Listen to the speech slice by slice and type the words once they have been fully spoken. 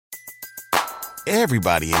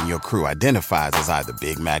Everybody in your crew identifies as either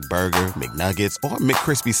Big Mac Burger, McNuggets, or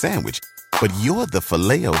McCrispy Sandwich. But you're the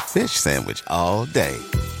Filet-O-Fish Sandwich all day.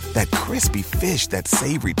 That crispy fish, that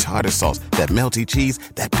savory tartar sauce, that melty cheese,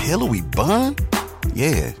 that pillowy bun.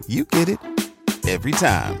 Yeah, you get it. Every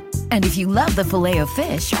time. And if you love the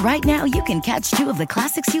Filet-O-Fish, right now you can catch 2 of the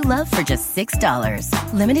classics you love for just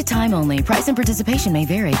 $6. Limited time only. Price and participation may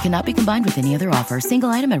vary. Cannot be combined with any other offer. Single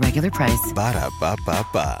item at regular price.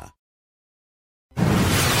 Ba-da-ba-ba-ba.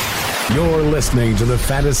 You're listening to the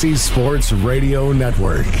Fantasy Sports Radio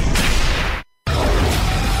Network.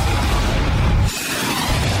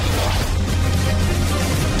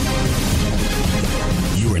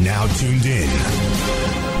 You are now tuned in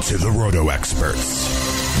to the Roto Experts.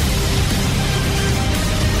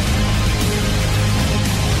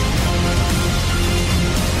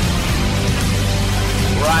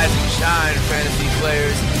 Rise and shine, fantasy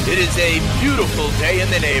players. It is a beautiful day in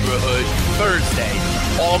the neighborhood. Thursday,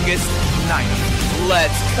 August 9th.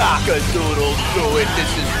 Let's cock-a-doodle do it.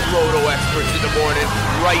 This is Roto Experts in the morning,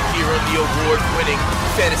 right here on the award-winning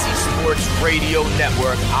Fantasy Sports Radio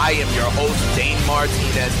Network. I am your host, Dane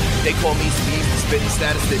Martinez. They call me Steve the Spitting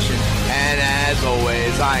Statistician. And as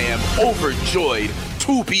always, I am overjoyed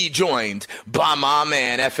to be joined by my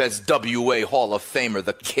man, FSWA Hall of Famer,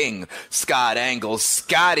 the King, Scott Angles.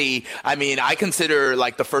 Scotty, I mean, I consider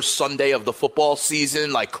like the first Sunday of the football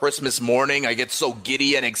season, like Christmas morning. I get so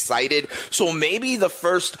giddy and excited. So maybe the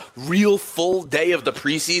first real full day of the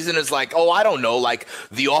preseason is like, oh, I don't know, like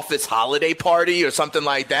the office holiday party or something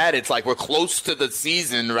like that. It's like we're close to the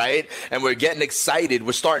season, right? And we're getting excited.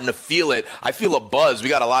 We're starting to feel it. I feel a buzz. We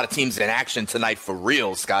got a lot of teams in action tonight for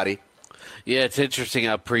real, Scotty. Yeah, it's interesting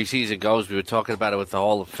how preseason goes. We were talking about it with the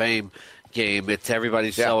Hall of Fame game. It's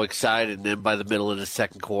everybody's so excited, and then by the middle of the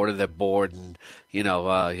second quarter, they're bored and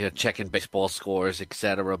you're checking baseball scores,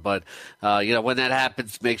 etc. But when that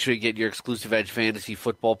happens, make sure you get your exclusive Edge Fantasy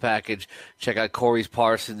Football package. Check out Corey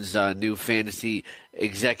Parsons' new fantasy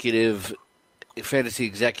executive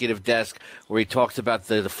desk, where he talks about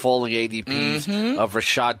the falling ADPs of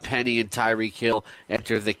Rashad Penny and Tyreek Hill.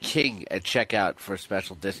 Enter the King at checkout for a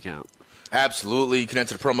special discount. Absolutely. You can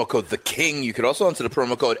enter the promo code The King. You could also enter the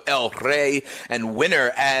promo code El Rey and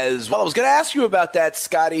winner as well. I was going to ask you about that,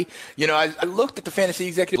 Scotty. I looked at the Fantasy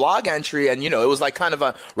Executive blog entry, and, it was like kind of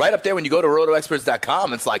a right up there when you go to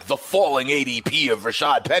rotoexperts.com. It's like the falling ADP of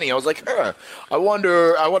Rashad Penny. I was like, I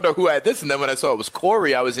wonder who had this. And then when I saw it was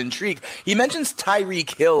Corey, I was intrigued. He mentions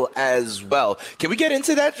Tyreek Hill as well. Can we get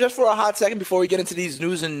into that just for a hot second before we get into these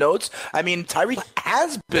news and notes? I mean, Tyreek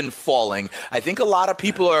has been falling. I think a lot of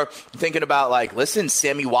people are thinking about, like, listen,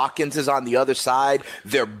 Sammy Watkins is on the other side.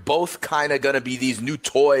 They're both kind of going to be these new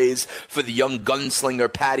toys for the young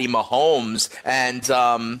gunslinger Patty Mahomes.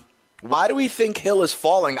 And why do we think Hill is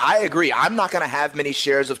falling? I agree. I'm not going to have many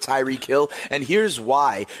shares of Tyreek Hill, and here's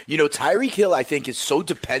why. Tyreek Hill, I think, is so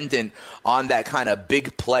dependent on that kind of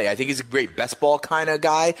big play. I think he's a great best ball kind of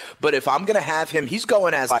guy, but if I'm going to have him, he's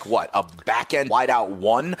going as like what, a back-end wideout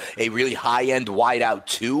 1, a really high-end wideout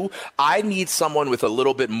 2. I need someone with a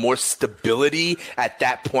little bit more stability at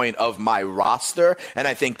that point of my roster, and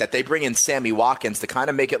I think that they bring in Sammy Watkins to kind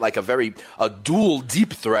of make it like a dual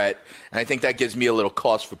deep threat, and I think that gives me a little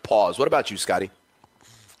cause for pause. What about you, Scotty?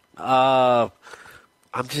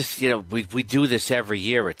 I'm just, we do this every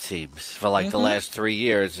year, it seems, for like the last 3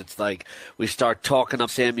 years. It's like we start talking up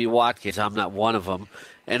Sammy Watkins. I'm not one of them.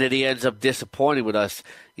 And then he ends up disappointing with us.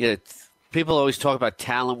 People always talk about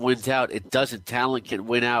talent wins out. It doesn't. Talent can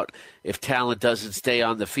win out if talent doesn't stay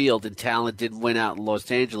on the field. And talent didn't win out in Los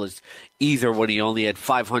Angeles either when he only had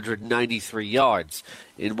 593 yards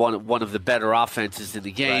in one of the better offenses in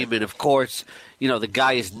the game. Right. And, of course, the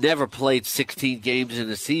guy has never played 16 games in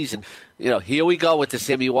a season. Here we go with the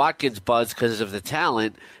Sammy Watkins buzz because of the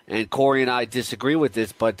talent, and Corey and I disagree with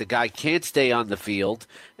this, but the guy can't stay on the field,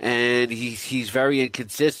 and he's very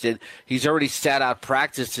inconsistent. He's already sat out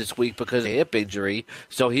practice this week because of a hip injury.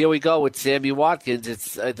 So here we go with Sammy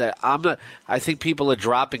Watkins. I think people are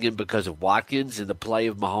dropping him because of Watkins and the play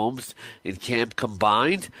of Mahomes in camp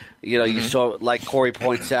combined. You saw, like Corey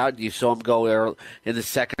points out, you saw him go in the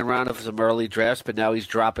second round of some early drafts, but now he's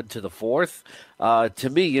dropping to the fourth. To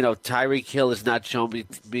me, Tyreek Hill has not shown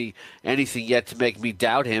me anything yet to make me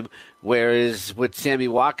doubt him, whereas with Sammy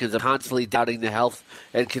Watkins, I'm constantly doubting the health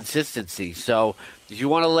and consistency. So if you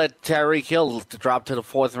want to let Tyreek Hill drop to the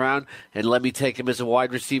fourth round and let me take him as a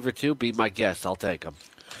wide receiver too, be my guest. I'll take him.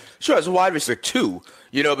 Sure, as a wide receiver too,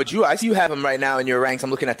 but I see you have him right now in your ranks.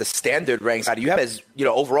 I'm looking at the standard ranks. You have as,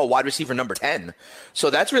 overall wide receiver number 10. So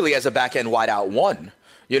that's really as a back end wide out 1,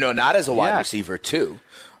 not as a wide receiver 2.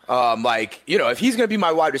 If he's going to be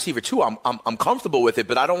my wide receiver 2, I'm comfortable with it,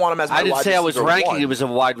 but I don't want him as my wide receiver 1. I didn't say I was ranking him as a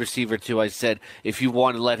wide receiver 2. I said if you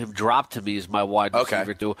want to let him drop to me as my wide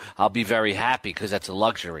receiver 2, I'll be very happy because that's a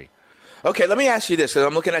luxury. Okay, let me ask you this, because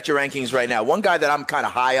I'm looking at your rankings right now. One guy that I'm kind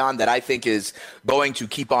of high on that I think is going to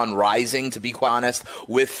keep on rising, to be quite honest,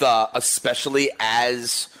 with especially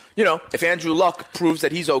as, if Andrew Luck proves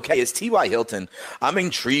that he's okay, is T.Y. Hilton. I'm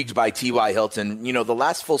intrigued by T.Y. Hilton. The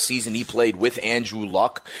last full season he played with Andrew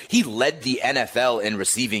Luck, he led the NFL in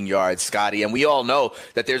receiving yards, Scotty, and we all know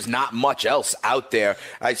that there's not much else out there.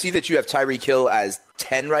 I see that you have Tyreek Hill as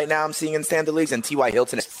 10 right now, I'm seeing in standard leagues, and T.Y.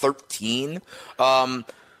 Hilton is 13.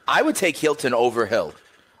 I would take Hilton over Hill.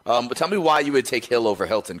 But tell me why you would take Hill over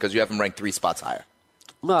Hilton, because you have him ranked 3 spots higher.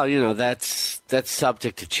 Well, that's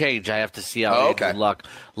subject to change. I have to see how Andrew Luck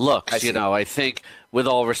looks. I think, with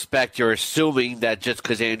all respect, you're assuming that just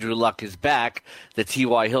because Andrew Luck is back, that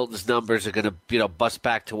T.Y. Hilton's numbers are going to, bust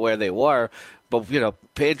back to where they were. But,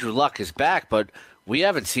 Andrew Luck is back, but we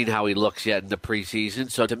haven't seen how he looks yet in the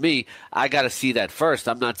preseason. So, to me, I got to see that first.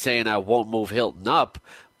 I'm not saying I won't move Hilton up.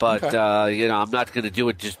 But, I'm not going to do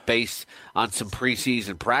it just based on some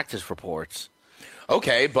preseason practice reports.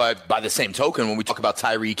 Okay, but by the same token, when we talk about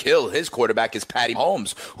Tyreek Hill, his quarterback is Patty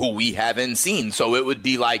Mahomes, who we haven't seen. So it would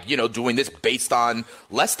be like, doing this based on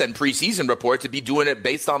less than preseason reports, to be doing it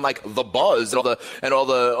based on like the buzz and all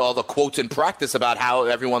the quotes in practice about how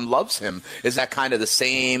everyone loves him. Is that kind of the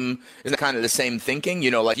same? Is that kind of the same thinking?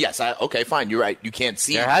 Yes, okay, fine, you're right. You can't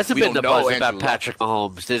see. There hasn't been the buzz about Patrick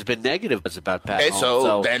Mahomes. There's been negative buzz about Patrick Mahomes.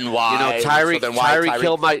 So then why? Tyreek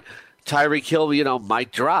Hill might. Tyreek Hill,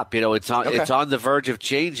 might drop. It's on the verge of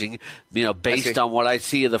changing, based on what I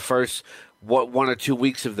see in the first 1 or 2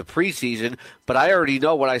 weeks of the preseason. But I already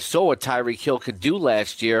know what I saw what Tyreek Hill could do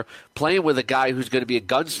last year, playing with a guy who's going to be a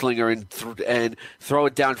gunslinger and throw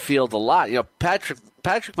it downfield a lot. Patrick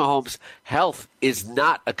Mahomes' health is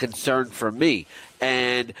not a concern for me.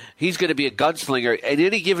 And he's going to be a gunslinger. And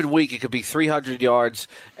any given week, it could be 300 yards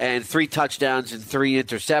and 3 touchdowns and 3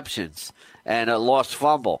 interceptions and a lost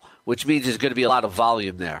fumble, which means there's going to be a lot of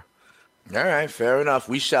volume there. All right, fair enough.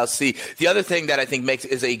 We shall see. The other thing that I think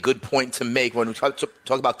is a good point to make when we talk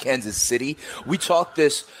about Kansas City, we talked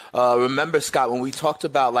this, remember, Scott, when we talked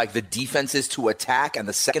about like the defenses to attack and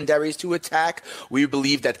the secondaries to attack, we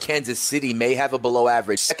believe that Kansas City may have a below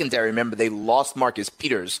average secondary. Remember, they lost Marcus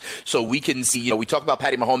Peters. So we can see, we talk about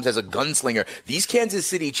Patty Mahomes as a gunslinger. These Kansas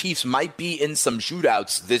City Chiefs might be in some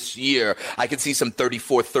shootouts this year. I could see some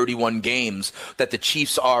 34-31 games that the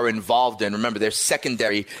Chiefs are involved in. Remember, their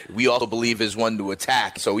secondary, we also believe is one to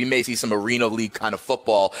attack. So we may see some Arena League kind of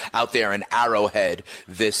football out there in Arrowhead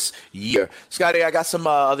this year. Scotty, I got some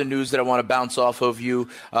other news that I want to bounce off of you.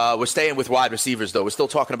 We're staying with wide receivers, though. We're still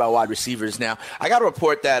talking about wide receivers now. I got a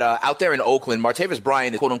report that out there in Oakland, Martavis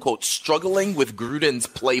Bryant is, quote-unquote, struggling with Gruden's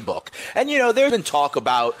playbook. And, there's been talk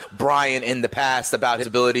about Bryant in the past, about his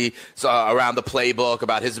ability around the playbook,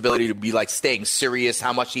 about his ability to be, like, staying serious,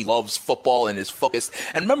 how much he loves football and is focused.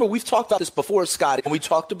 And remember, we've talked about this before, Scotty, and we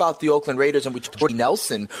talked about the Oakland Raiders and we talked about Jordy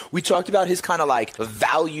Nelson. We talked about his kind of like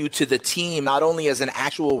value to the team, not only as an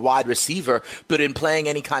actual wide receiver, but in playing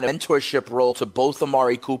any kind of mentorship role to both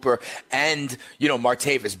Amari Cooper and,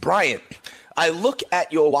 Martavis Bryant. I look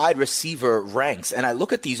at your wide receiver ranks, and I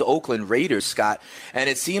look at these Oakland Raiders, Scott, and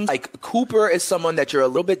it seems like Cooper is someone that you're a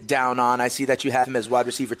little bit down on. I see that you have him as wide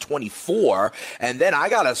receiver 24, and then I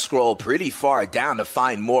got to scroll pretty far down to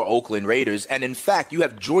find more Oakland Raiders. And, in fact, you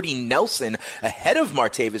have Jordy Nelson ahead of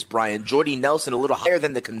Martavis Bryant. Jordy Nelson a little higher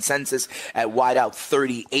than the consensus at wideout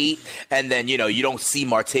 38, and then, you don't see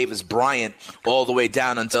Martavis Bryant all the way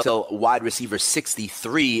down until wide receiver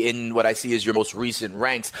 63 in what I see as your most recent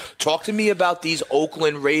ranks. Talk to me about these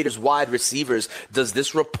Oakland Raiders wide receivers. Does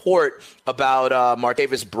this report about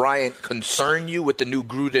Martavis Bryant concern you with the new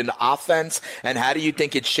Gruden offense? And how do you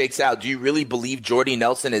think it shakes out? Do you really believe Jordy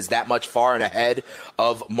Nelson is that much far and ahead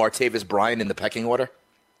of Martavis Bryant in the pecking order?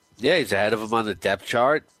 Yeah, he's ahead of him on the depth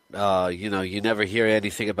chart. You never hear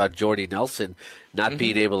anything about Jordy Nelson not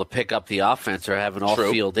being able to pick up the offense or having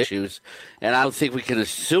off-field issues. And I don't think we can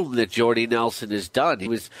assume that Jordy Nelson is done. He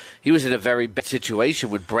was in a very bad situation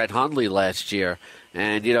with Brett Hundley last year.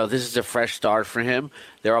 And, this is a fresh start for him.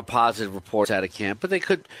 There are positive reports out of camp, but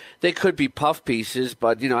they could be puff pieces.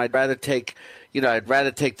 But, I'd rather take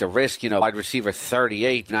the risk, wide receiver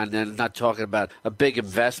 38, and I'm not talking about a big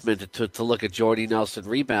investment to look at Jordy Nelson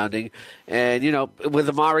rebounding. And, with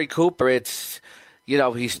Amari Cooper, it's,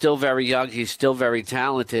 he's still very young, he's still very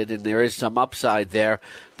talented, and there is some upside there.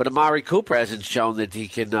 But Amari Cooper hasn't shown that he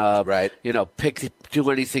can, do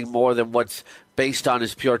anything more than what's based on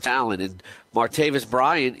his pure talent. And Martavis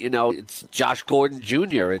Bryant, it's Josh Gordon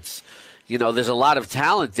Jr. It's, there's a lot of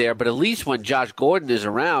talent there, but at least when Josh Gordon is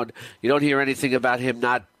around, you don't hear anything about him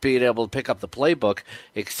not being able to pick up the playbook,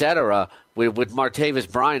 etc. With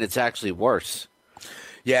Martavis Bryant, it's actually worse.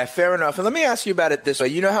 Yeah, fair enough. And let me ask you about it this way.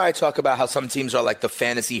 You know how I talk about how some teams are like the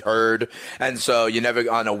fantasy herd, and so you never,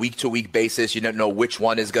 on a week-to-week basis, you don't know which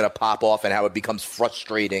one is going to pop off and how it becomes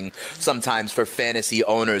frustrating sometimes for fantasy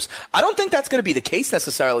owners. I don't think that's going to be the case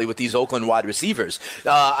necessarily with these Oakland wide receivers.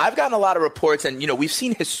 I've gotten a lot of reports, and, we've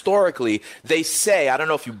seen historically, they say, I don't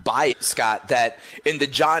know if you buy it, Scott, that in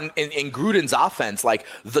Gruden's offense, like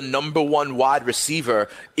the number one wide receiver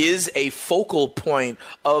is a focal point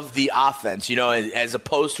of the offense, as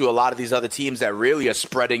opposed to a lot of these other teams that really are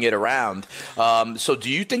spreading it around. So do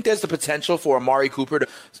you think there's the potential for Amari Cooper to,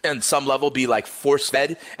 on some level, be like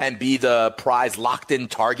force-fed and be the prize locked-in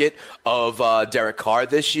target of Derek Carr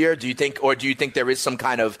this year? Do you think there is some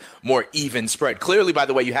kind of more even spread? Clearly, by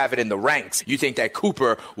the way you have it in the ranks, you think that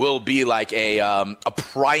Cooper will be like a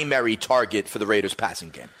primary target for the Raiders passing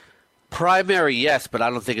game? Primary, yes, but I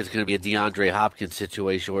don't think it's going to be a DeAndre Hopkins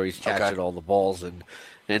situation where he's catching all the balls and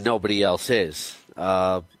nobody else is.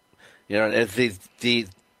 If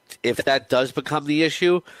that does become the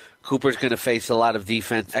issue, Cooper's going to face a lot of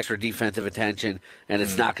extra defensive attention, and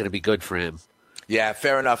it's not going to be good for him. Yeah,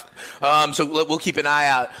 fair enough. So we'll keep an eye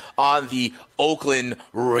out on the Oakland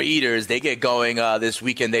Raiders. They get going this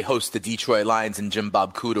weekend. They host the Detroit Lions, and Jim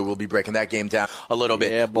Bob Cooter will be breaking that game down a little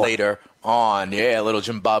bit later on. Yeah, little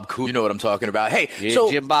Jim Bob Cooter. You know what I'm talking about. Hey,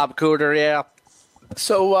 Jim Bob Cooter, yeah.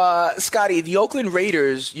 So, Scotty, the Oakland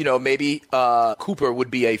Raiders, maybe Cooper would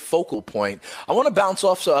be a focal point. I want to bounce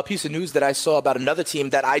off a piece of news that I saw about another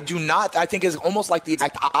team that I think is almost like the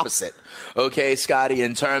exact opposite. Okay, Scotty,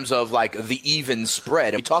 in terms of like the even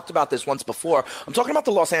spread. And we talked about this once before. I'm talking about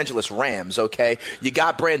the Los Angeles Rams, okay? You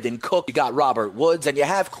got Brandon Cook, you got Robert Woods, and you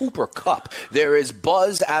have Cooper Kupp. There is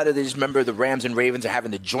buzz out of this. Remember, the Rams and Ravens are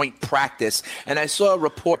having the joint practice. And I saw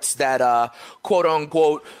reports that, quote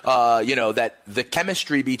unquote, that the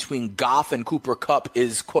chemistry between Goff and Cooper Kupp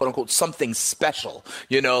is, quote unquote, something special.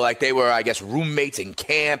 Like they were, I guess, roommates in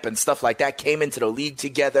camp and stuff like that, came into the league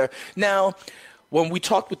together. Now, when we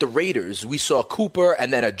talked with the Raiders, we saw Cooper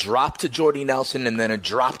and then a drop to Jordy Nelson and then a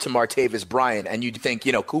drop to Martavis Bryant. And you'd think,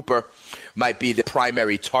 Cooper might be the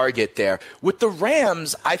primary target there. With the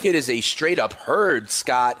Rams, I think it is a straight-up herd,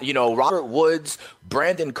 Scott. Robert Woods,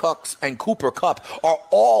 Brandon Cooks, and Cooper Kupp are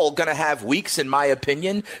all going to have weeks, in my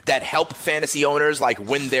opinion, that help fantasy owners, like,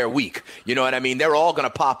 win their week. You know what I mean? They're all going to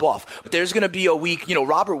pop off. But there's going to be a week,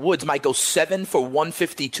 Robert Woods might go 7 for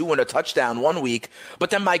 152 and a touchdown one week, but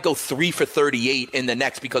then might go 3 for 38 in the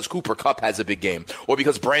next because Cooper Kupp has a big game, or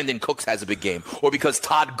because Brandon Cooks has a big game, or because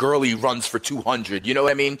Todd Gurley runs for 200. You know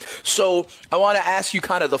what I mean? So I want to ask you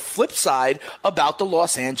kind of the flip side about the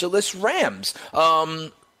Los Angeles Rams.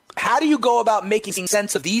 How do you go about making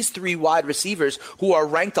sense of these three wide receivers who are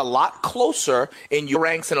ranked a lot closer in your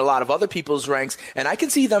ranks and a lot of other people's ranks? And I can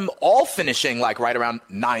see them all finishing like right around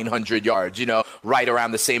 900 yards, right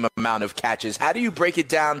around the same amount of catches. How do you break it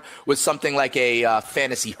down with something like a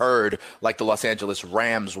fantasy herd like the Los Angeles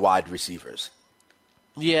Rams wide receivers?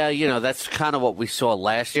 Yeah, that's kind of what we saw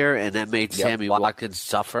last year, and that made Sammy Watkins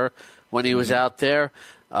suffer when he was out there.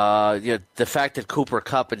 The fact that Cooper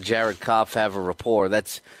Kupp and Jared Goff have a rapport,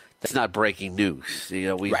 that's not breaking news.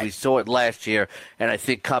 We saw it last year, and I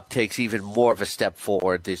think Kupp takes even more of a step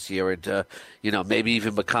forward this year into, maybe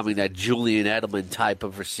even becoming that Julian Edelman type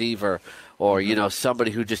of receiver, or, somebody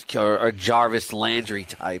who just, or Jarvis Landry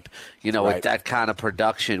type, with that kind of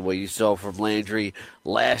production where you saw from Landry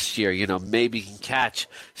last year, maybe he can catch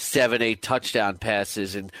 7-8 touchdown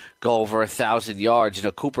passes and go over 1,000 yards.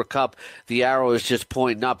 Cooper Kupp, the arrow is just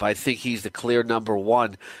pointing up. I think he's the clear number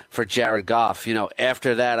one for Jared Goff.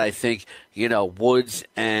 After that, I think, Woods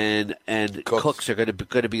and Cooks are going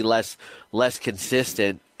to be less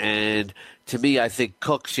consistent. And to me, I think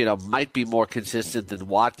Cooks, might be more consistent than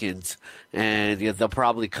Watkins, and they'll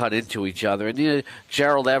probably cut into each other. And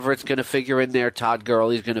Gerald Everett's going to figure in there. Todd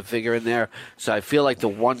Gurley's going to figure in there. So I feel like the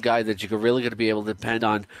one guy that you're really going to be able to depend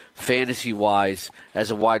on fantasy-wise as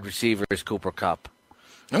a wide receiver is Cooper Kupp.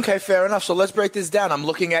 Okay, fair enough. So let's break this down. I'm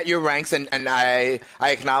looking at your ranks, and I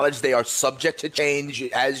acknowledge they are subject to change,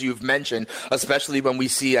 as you've mentioned, especially when we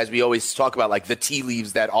see, as we always talk about, like the tea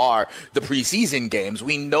leaves that are the preseason games.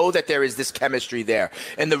 We know that there is this chemistry there.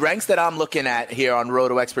 And the ranks that I'm looking at here on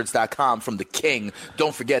RotoExperts.com from the King,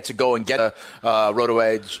 don't forget to go and get a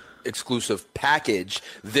RotoEdge exclusive package.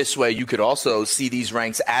 This way you could also see these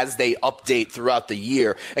ranks as they update throughout the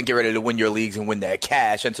year and get ready to win your leagues and win that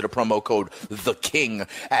cash. Enter the promo code THEKING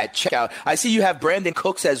at checkout. I see you have Brandon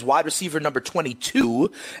Cooks as wide receiver number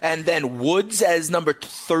 22, and then Woods as number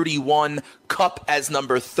 31, Kupp as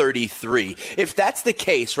number 33. If that's the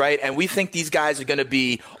case, right, and we think these guys are going to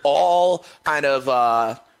be all kind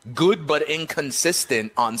of good but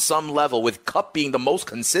inconsistent on some level, with Kupp being the most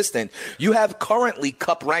consistent, you have currently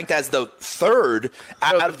Kupp ranked as the third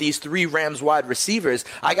out of these three Rams wide receivers.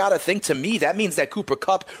 I got to think, to me, that means that Cooper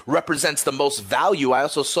Kupp represents the most value. I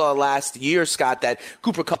also saw last year, Scott, that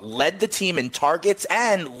Cooper Kupp led the team in targets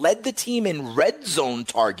and led the team in red zone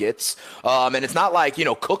targets. And it's not like,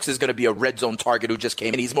 Cooks is going to be a red zone target who just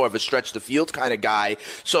came in. He's more of a stretch the field kind of guy.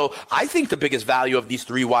 So I think the biggest value of these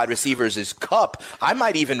three wide receivers is Kupp. I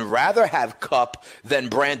might even rather have Kupp than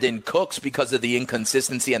Brandon Cooks because of the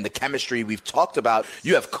inconsistency and the chemistry we've talked about.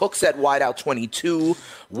 You have Cooks at wideout 22,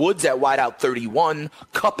 Woods at wideout 31,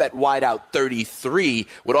 Kupp at wideout 33.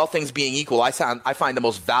 With all things being equal, I find the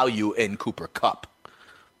most value in Cooper Kupp.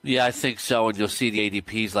 Yeah, I think so, and you'll see the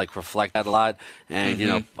ADPs reflect that a lot.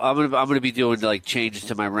 And I'm gonna be doing changes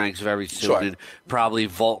to my ranks very soon, and probably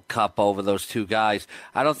vault Kupp over those two guys.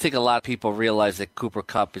 I don't think a lot of people realize that Cooper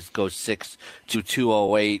Kupp goes 6 to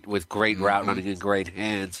 208 with great route running and great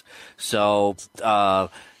hands. So to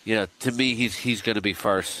me, he's going to be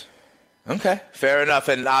first. Okay, fair enough,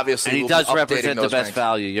 and obviously, and he does represent the best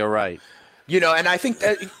value. You're right. And I think,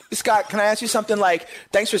 Scott, can I ask you something?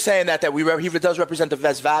 Thanks for saying that he does represent the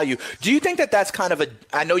best value. Do you think that that's kind of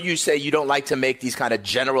I know you say you don't like to make these kind of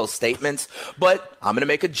general statements, but I'm going to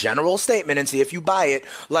make a general statement and see if you buy it.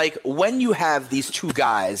 When you have these two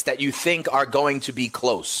guys that you think are going to be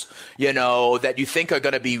close, that you think are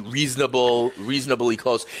going to be reasonably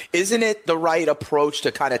close, isn't it the right approach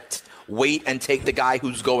to kind of wait and take the guy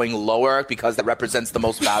who's going lower because that represents the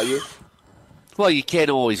most value? Well, you can't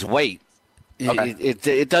always wait. Okay.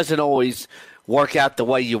 It doesn't always work out the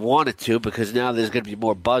way you want it to, because now there's going to be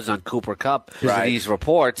more buzz on Cooper Kupp because of these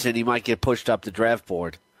reports, and he might get pushed up the draft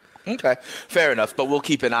board. Okay, fair enough, but we'll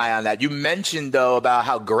keep an eye on that. You mentioned, though, about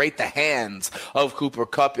how great the hands of Cooper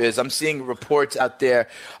Kupp is. I'm seeing reports out there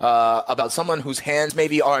about someone whose hands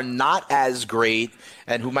maybe are not as great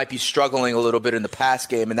and who might be struggling a little bit in the pass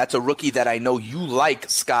game, and that's a rookie that I know you like,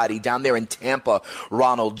 Scotty, down there in Tampa,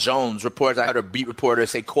 Ronald Jones. Reports, I heard a beat reporter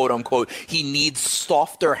say, quote, unquote, he needs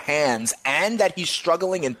softer hands and that he's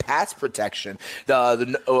struggling in pass protection.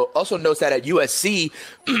 Also notes that at USC,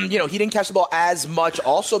 he didn't catch the ball as much,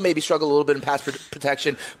 also maybe struggle a little bit in pass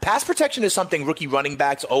protection. Pass protection is something rookie running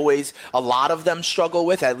backs always, a lot of them struggle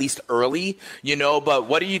with, at least early, but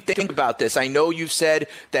what do you think about this? I know you've said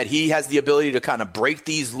that he has the ability to kind of break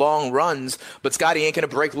these long runs, but Scotty ain't going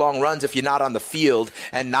to break long runs if you're not on the field,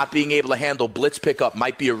 and not being able to handle blitz pickup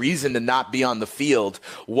might be a reason to not be on the field.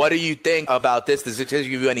 What do you think about this? Does it give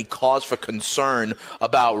you any cause for concern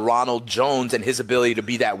about Ronald Jones and his ability to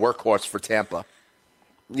be that workhorse for Tampa?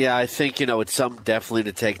 Yeah, I think, it's something definitely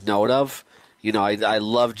to take note of. I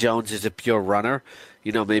love Jones as a pure runner.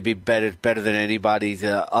 Maybe better than anybody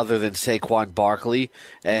other than Saquon Barkley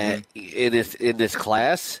in this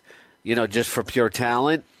class. Just for pure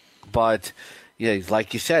talent. But,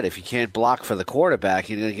 like you said, if you can't block for the quarterback,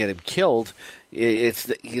 you're going to get him killed. You're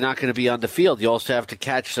not going to be on the field. You also have to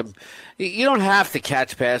catch some. You don't have to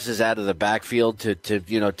catch passes out of the backfield to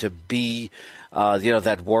be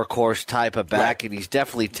that workhorse type of back, right. And he's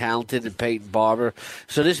definitely talented in Peyton Barber.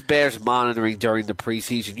 So this bears monitoring during the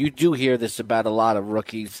preseason. You do hear this about a lot of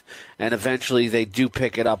rookies, and eventually they do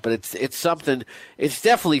pick it up. But it's something. It's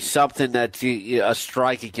definitely something that's a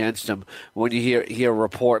strike against him when you hear a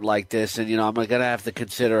report like this. And I'm going to have to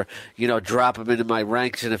consider drop him into my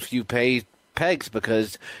ranks in a few pegs,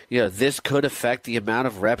 because this could affect the amount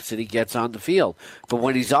of reps that he gets on the field. But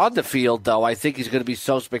when he's on the field, though, I think he's going to be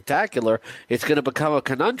so spectacular, it's going to become a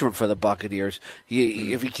conundrum for the Buccaneers.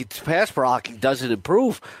 If he keeps pass blocking doesn't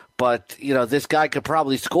improve, but this guy could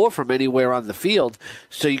probably score from anywhere on the field.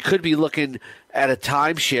 So you could be looking at a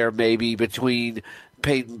timeshare maybe between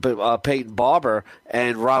Peyton Barber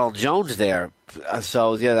and Ronald Jones there. I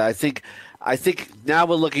think now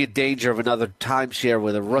we're looking at danger of another timeshare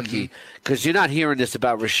with a rookie, because you're not hearing this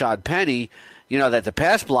about Rashad Penny, that the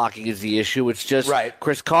pass blocking is the issue. It's just right.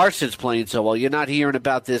 Chris Carson's playing so well. You're not hearing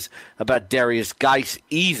about this about Darius Geis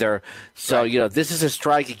either. So, right. This is a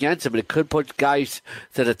strike against him, and it could put Geis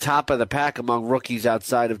to the top of the pack among rookies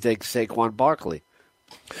outside of Saquon Barkley.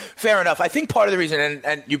 Fair enough. I think part of the reason,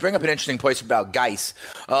 and you bring up an interesting point about Geis.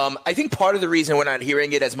 I think part of the reason we're not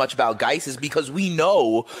hearing it as much about Geis is because we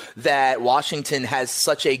know that Washington has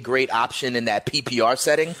such a great option in that PPR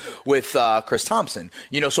setting with Chris Thompson.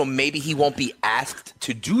 So maybe he won't be asked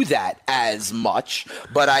to do that as much.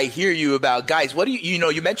 But I hear you about Geis. What do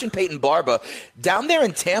you mentioned Peyton Barber. Down there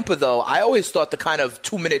in Tampa, though, I always thought the kind of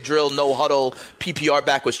 2-minute drill, no huddle PPR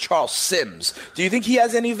back was Charles Sims. Do you think he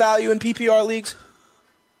has any value in PPR leagues?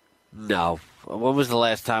 No. When was the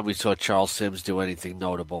last time we saw Charles Sims do anything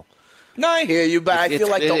notable? No, I hear you, but I feel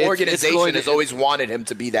like the organization has always wanted him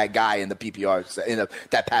to be that guy in the PPR,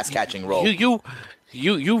 that pass-catching role.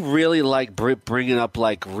 You really like bringing up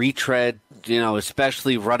like retread,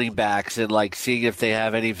 especially running backs, and like seeing if they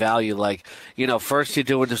have any value. Like, first you're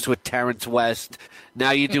doing this with Terrence West,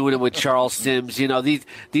 now you're doing it with Charles Sims.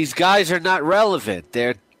 These guys are not relevant.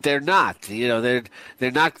 They're not.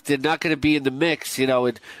 They're not going to be in the mix.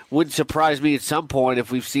 It wouldn't surprise me at some point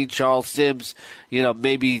if we've seen Charles Sims,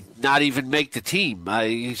 maybe not even make the team.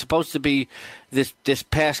 He's supposed to be this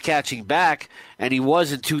pass catching back, and he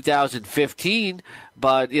was in 2015.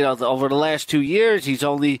 But over the last 2 years, he's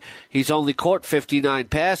only caught 59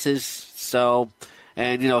 passes. So,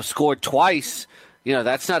 and scored twice.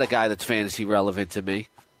 That's not a guy that's fantasy relevant to me.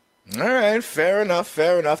 All right, fair enough.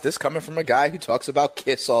 This coming from a guy who talks about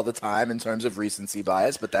Kiss all the time in terms of recency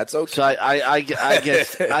bias, but that's okay. So I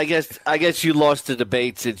guess you lost the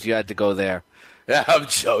debate since you had to go there. I'm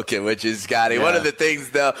joking with you, Scotty. Yeah. One of the things,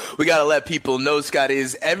 though, we got to let people know, Scotty,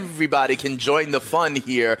 is everybody can join the fun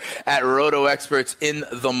here at Roto Experts in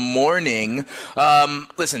the morning.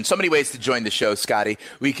 Listen, so many ways to join the show, Scotty.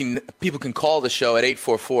 People can call the show at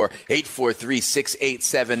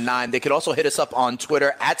 844-843-6879. They can also hit us up on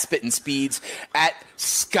Twitter at Spittin' Speeds, at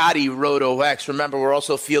Scotty RotoX. Remember, we're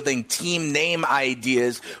also fielding team name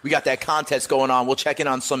ideas. We got that contest going on. We'll check in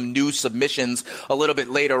on some new submissions a little bit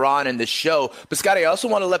later on in the show. But, Scotty, I also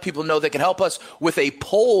want to let people know they can help us with a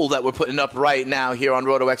poll that we're putting up right now here on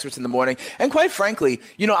Roto Experts in the morning. And quite frankly,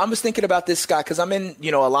 I was thinking about this, Scott, because I'm in,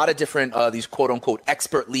 a lot of different these quote-unquote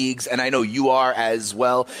expert leagues, and I know you are as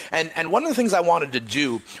well. And one of the things I wanted to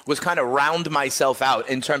do was kind of round myself out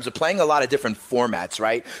in terms of playing a lot of different formats,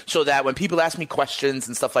 right? So that when people ask me questions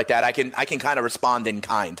and stuff like that, I can kind of respond in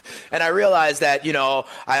kind. And I realized that,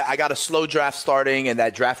 I got a slow draft starting in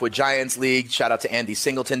that Draft with Giants league. Shout out to Andy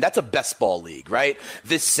Singleton. That's a best ball league, right?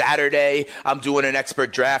 This Saturday, I'm doing an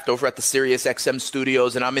expert draft over at the SiriusXM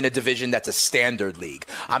studios, and I'm in a division that's a standard league.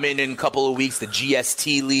 I'm in a couple of weeks the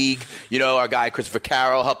GST league. Our guy Christopher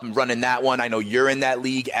Carroll helping running that one. I know you're in that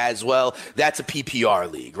league as well. That's a PPR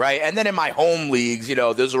league, right? And then in my home leagues,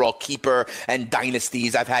 those are all keeper and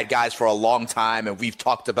dynasties. I've had guys for a long time, and we've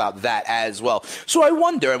talked about that as well. So I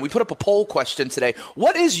wonder, and we put up a poll question today,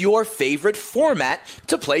 what is your favorite format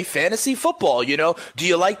to play fantasy football? Do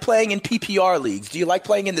you like playing in PPR leagues? Do you like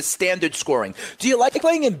playing in the standard scoring? Do you like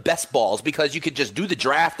playing in best balls because you could just do the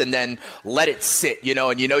draft and then let it sit,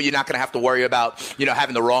 and you're not going to have to worry about,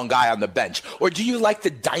 having the wrong guy on the bench? Or do you like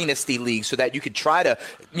the dynasty league so that you could try to,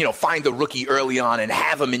 find the rookie early on and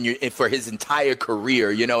have him for his entire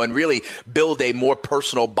career, and really build a more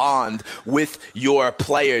personal bond with your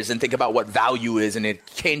players and think about what value is, and it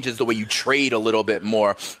changes the way you trade a little bit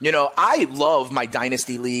more. I love my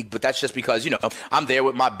dynasty league, but that's just because, I'm there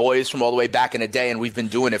with my boys from all the way back in the day, and we've been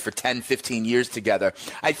doing it for 10, 15 years together.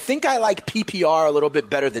 I think I like PPR a little bit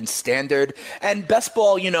better than standard, and best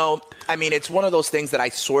ball, it's one of those things that I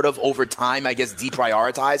sort of over time, I guess,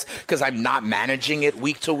 deprioritize because I'm not managing it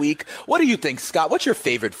week to week. What do you think, Scott? What's your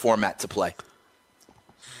favorite format to play?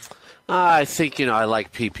 I think I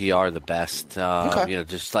like PPR the best. Okay.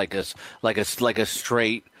 Just like a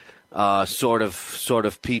straight sort of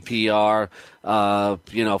PPR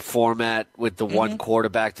format with the one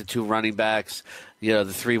quarterback, the two running backs, the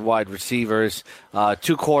three wide receivers.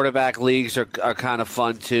 2 quarterback leagues are kind of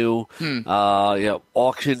fun too.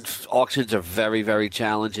 Auctions are very, very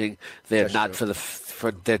challenging. They're not for the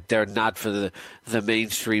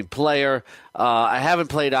mainstream player. I haven't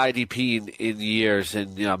played IDP in years,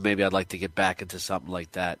 and maybe I'd like to get back into something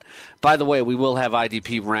like that. By the way, we will have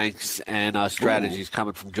IDP ranks and strategies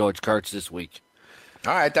coming from George Kurtz this week.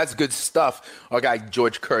 All right, that's good stuff. Our guy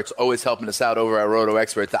George Kurtz always helping us out over at Roto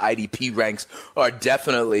Expert. The IDP ranks are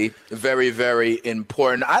definitely very, very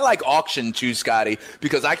important. I like auction too, Scotty,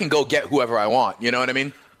 because I can go get whoever I want. You know what I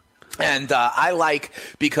mean? And I like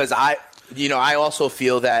because I also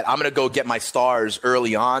feel that I'm going to go get my stars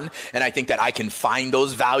early on, and I think that I can find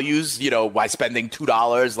those values, by spending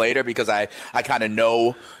 $2 later because I kind of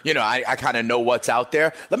know, I kind of know what's out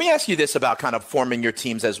there. Let me ask you this about kind of forming your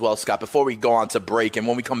teams as well, Scott, before we go on to break. And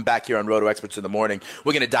when we come back here on Roto Experts in the Morning,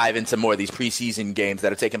 we're going to dive into more of these preseason games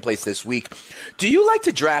that are taking place this week. Do you like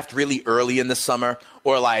to draft really early in the summer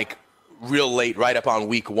or like real late, right up on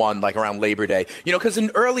week 1, like around Labor Day? Because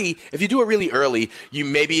if you do it really early,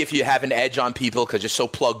 if you have an edge on people because you're so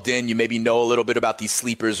plugged in, you maybe know a little bit about these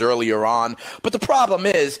sleepers earlier on. But the problem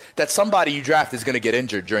is that somebody you draft is going to get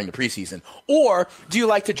injured during the preseason. Or do you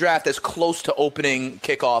like to draft as close to opening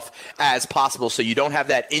kickoff as possible so you don't have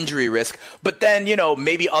that injury risk? But then,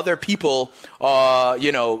 maybe other people,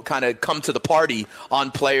 kind of come to the party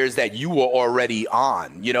on players that you were already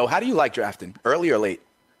on. How do you like drafting, early or late?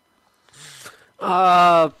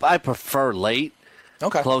 I prefer late,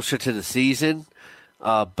 okay, closer to the season,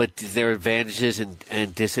 but there are advantages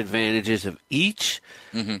and disadvantages of each.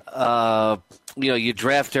 Mm-hmm. You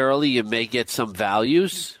draft early, you may get some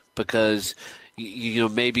values because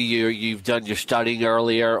maybe you've done your studying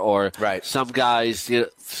earlier, or right. Some guys who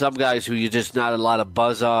you just not a lot of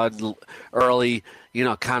buzz on early,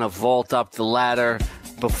 kind of vault up the ladder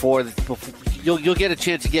before you'll get a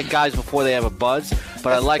chance to get guys before they have a buzz.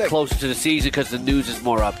 But I like closer to the season because the news is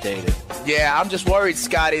more updated. Yeah, I'm just worried,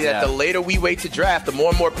 Scotty, that the later we wait to draft, the more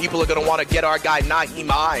and more people are going to want to get our guy Naheem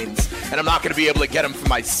Hines, and I'm not going to be able to get him for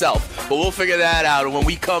myself. But we'll figure that out. And when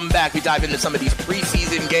we come back, we dive into some of these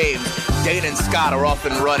preseason games. Dane and Scott are off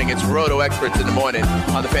and running. It's Roto Experts in the Morning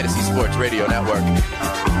on the Fantasy Sports Radio Network.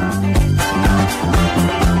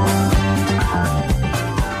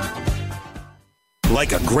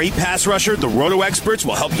 Like a great pass rusher, the Roto Experts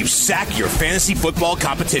will help you sack your fantasy football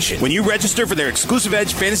competition. When you register for their exclusive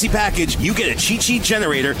Edge fantasy package, you get a cheat sheet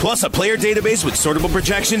generator plus a player database with sortable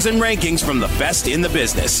projections and rankings from the best in the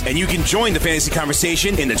business. And you can join the fantasy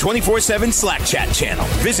conversation in the 24/7 Slack chat channel.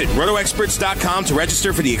 Visit RotoExperts.com to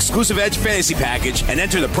register for the exclusive Edge fantasy package and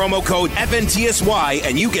enter the promo code FNTSY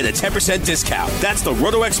and you get a 10% discount. That's the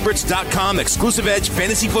RotoExperts.com exclusive Edge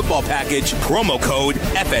fantasy football package, promo code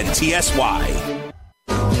FNTSY.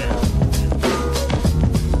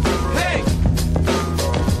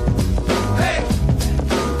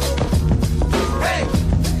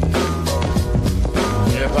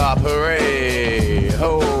 Hooray!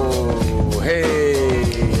 Ho!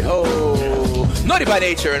 Hey! Ho! Naughty by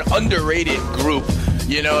Nature, an underrated group.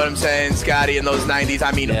 You know what I'm saying, Scotty? In those 90s,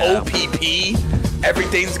 I mean, yeah. OPP,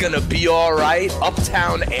 Everything's Gonna Be Alright,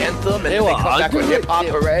 Uptown Anthem, and they come back with Hip Hop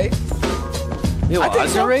Hooray. They were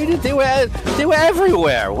underrated? So. They were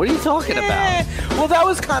everywhere. What are you talking about? Well, that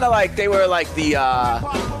was kind of like, they were like the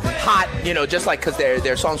hot, just like because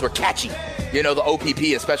their songs were catchy. The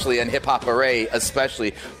OPP especially and Hip Hop Hooray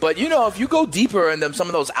especially. But, if you go deeper in some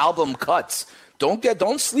of those album cuts,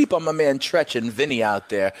 don't sleep on my man Tretch and Vinny out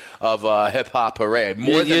there of Hip Hop Hooray.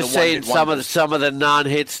 You're saying some of the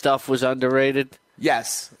non-hit stuff was underrated?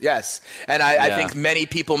 Yes. And I think many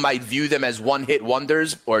people might view them as one-hit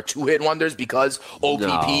wonders or two-hit wonders because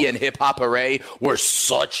OPP and Hip Hop Hooray were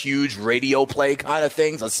such huge radio play kind of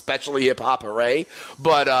things, especially Hip Hop Hooray.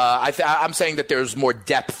 But I'm saying that there's more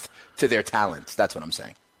depth to their talents. That's what I'm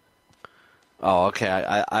saying. Oh, okay.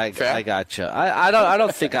 I gotcha. I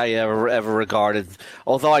don't think I ever regarded,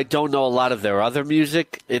 although I don't know a lot of their other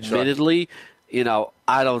music, admittedly,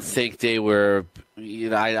 I don't think they were,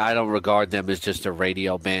 I don't regard them as just a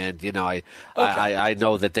radio band. I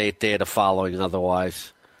know that they had a following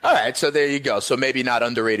otherwise. All right, so there you go. So maybe not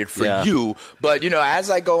underrated for you, but as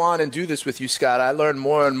I go on and do this with you, Scott, I learn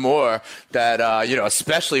more and more that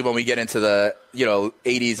especially when we get into the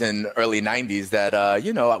 80s and early 90s,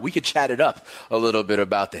 that we could chat it up a little bit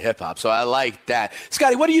about the hip hop. So I like that,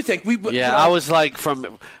 Scotty. What do you think? I was like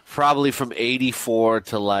probably from 84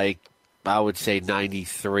 to I would say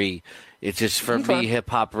 93. It just for me, hip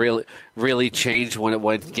hop really changed when it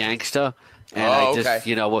went gangsta. And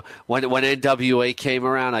when NWA came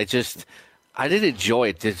around, I didn't enjoy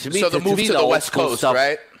it. To me, so the move to the West Coast, stuff,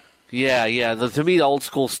 right? Yeah. To me, the old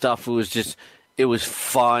school stuff it was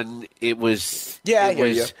fun. It was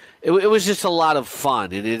it was just a lot of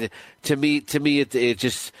fun, and it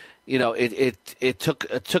just it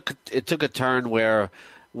took a turn where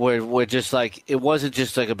just like it wasn't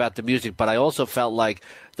just like about the music, but I also felt like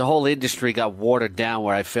the whole industry got watered down.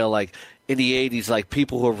 Where I feel like in the 80s, like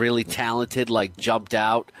people who were really talented, like jumped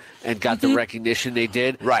out and got the recognition they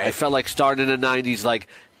did. Right. I felt like starting in the 90s, like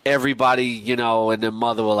everybody, and their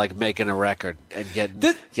mother were like making a record and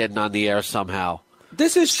getting on the air somehow.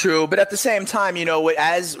 This is true, but at the same time,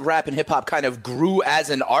 as rap and hip-hop kind of grew as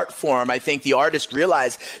an art form, I think the artists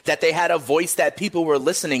realized that they had a voice that people were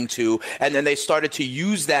listening to, and then they started to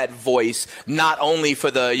use that voice not only for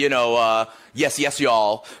the, yes, yes,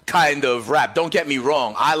 y'all kind of rap. Don't get me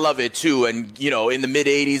wrong. I love it, too. And, in the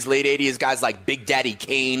mid-'80s, late 80s, guys like Big Daddy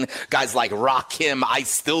Kane, guys like Rakim, I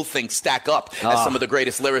still think stack up as some of the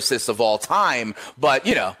greatest lyricists of all time. But,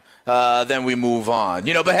 then we move on.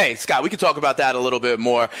 But hey, Scott, we could talk about that a little bit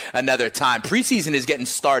more another time. Preseason is getting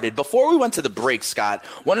started. Before we went to the break, Scott,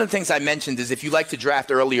 one of the things I mentioned is if you like to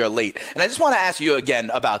draft early or late. And I just want to ask you again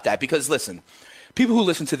about that because, listen, people who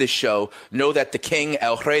listen to this show know that the King,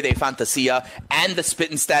 El Rey de Fantasia, and the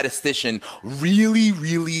Spittin' Statistician really,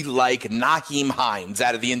 really like Nyheim Hines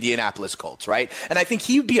out of the Indianapolis Colts, right? And I think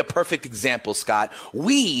he would be a perfect example, Scott.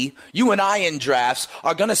 You and I in drafts,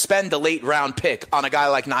 are going to spend a late round pick on a guy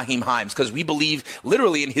like Nyheim Hines because we believe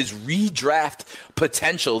literally in his redraft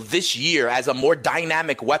potential this year as a more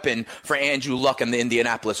dynamic weapon for Andrew Luck and the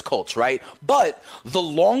Indianapolis Colts, right? But the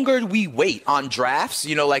longer we wait on drafts,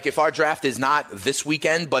 like if our draft is not this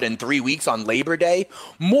weekend, but in 3 weeks on Labor Day,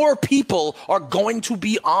 more people are going to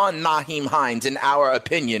be on Nyheim Hines, in our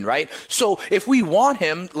opinion, right? So if we want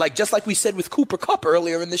him, just like we said with Cooper Kupp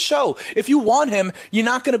earlier in the show, if you want him, you're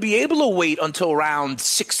not going to be able to wait until round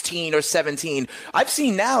 16 or 17. I've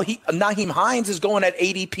seen now Nyheim Hines is going at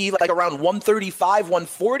ADP around 135,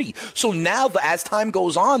 140. So now as time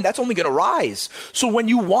goes on, that's only going to rise. So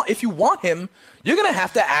if you want him, you're going to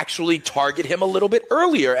have to actually target him a little bit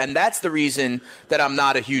earlier. And that's the reason that I'm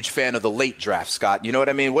not a huge fan of the late draft, Scott. You know what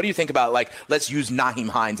I mean? What do you think about, let's use Nyheim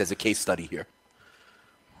Hines as a case study here?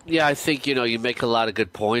 Yeah, I think, you make a lot of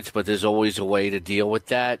good points, but there's always a way to deal with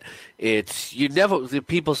that.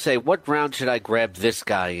 People say, what round should I grab this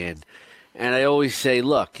guy in? And I always say,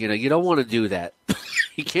 look, you don't want to do that.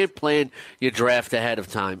 You can't plan your draft ahead of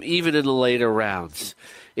time, even in the later rounds.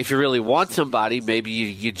 If you really want somebody, maybe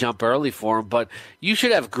you jump early for them, but you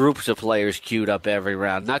should have groups of players queued up every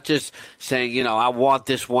round, not just saying, I want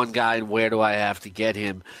this one guy and where do I have to get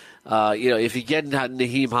him? If you get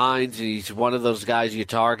Nyheim Hines and he's one of those guys you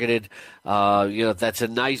targeted, that's a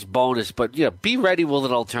nice bonus. But, be ready with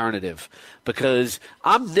an alternative because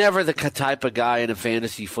I'm never the type of guy in a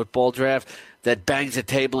fantasy football draft that bangs the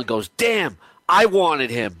table and goes, damn, I wanted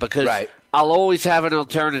him because I'll always have an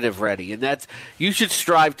alternative ready. And you should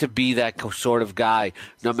strive to be that sort of guy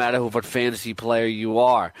no matter what fantasy player you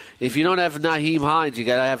are. If you don't have Nyheim Hines, you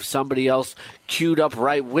got to have somebody else queued up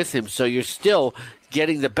right with him so you're still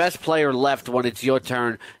getting the best player left when it's your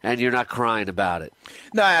turn and you're not crying about it.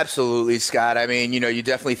 No, absolutely, Scott. I mean, you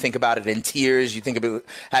definitely think about it in tiers. You think about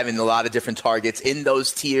having a lot of different targets in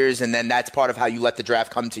those tiers, and then that's part of how you let the draft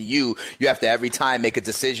come to you. You have to every time make a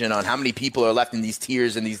decision on how many people are left in these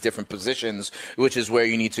tiers in these different positions, which is where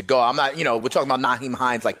you need to go. I'm not, we're talking about Nyheim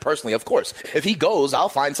Hines, personally, of course. If he goes, I'll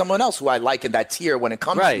find someone else who I like in that tier when it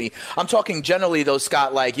comes to me. I'm talking generally, though,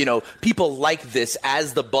 Scott, people like this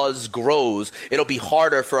as the buzz grows, it'll be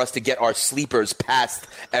harder for us to get our sleepers past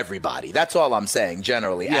everybody. That's all I'm saying,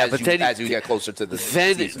 generally, as you get closer to the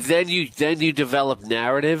season. Then you develop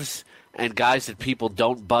narratives, and guys that people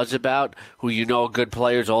don't buzz about, who are good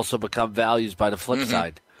players, also become values by the flip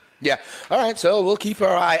side. Yeah. All right. So we'll keep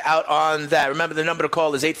our eye out on that. Remember, the number to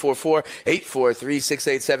call is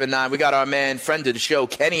 844-843-6879. We got our friend of the show,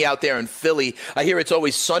 Kenny, out there in Philly. I hear it's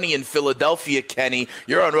always sunny in Philadelphia, Kenny.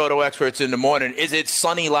 You're on Roto Experts in the morning. Is it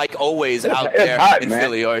sunny like always out there in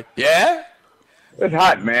Philly? Or yeah? It's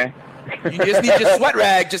hot, man. You just need your sweat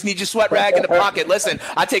rag. Just need your sweat rag in the pocket. Listen,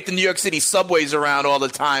 I take the New York City subways around all the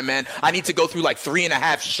time, man. I need to go through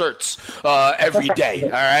 3.5 shirts every day.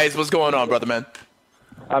 All right? So what's going on, brother, man?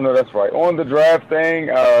 I know that's right. On the draft thing,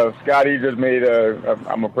 Scotty just made a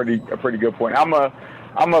pretty good point. I'm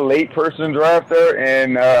a late person drafter,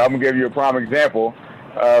 and I'm gonna give you a prime example.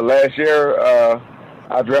 Last year,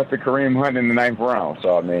 I drafted Kareem Hunt in the 9th round.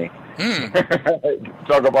 So I mean,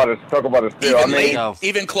 talk about a steal.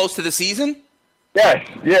 Even close to the season. Yes,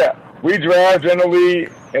 yeah. We draft generally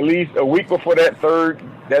at least a week before that third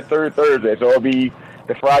Thursday, so it'll be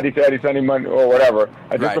the Friday, Saturday, Sunday, Monday, or whatever,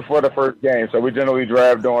 just before the first game. So we generally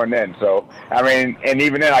draft during then. So, I mean, and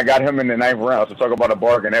even then I got him in the 9th round, so talk about a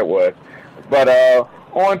bargain that was. But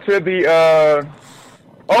on to the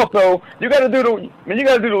also, you got to do the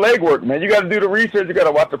legwork, man. You got to do the research. You got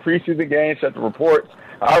to watch the preseason games, check the reports.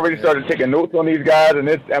 I already started taking notes on these guys, and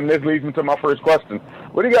this leads me to my first question.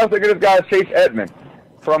 What do you guys think of this guy, Chase Edmonds,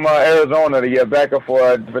 from Arizona, the backup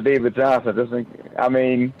for David Johnson?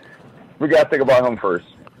 We got to think about him first.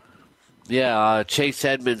 Yeah, Chase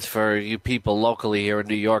Edmonds, for you people locally here in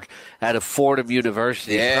New York, out of Fordham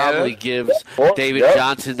University, Yeah. probably gives David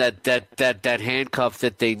Johnson that handcuff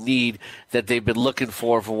that they need, that they've been looking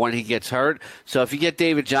for when he gets hurt. So if you get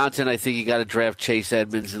David Johnson, I think you got to draft Chase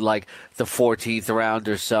Edmonds in like the 14th round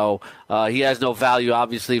or so. He has no value,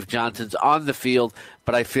 obviously, if Johnson's on the field,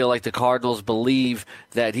 but I feel like the Cardinals believe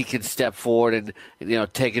that he can step forward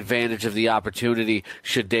and take advantage of the opportunity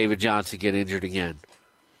should David Johnson get injured again.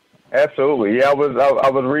 Absolutely. Yeah, I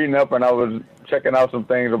was reading up and I was checking out some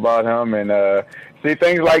things about him and see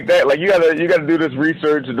things like that. Like you gotta do this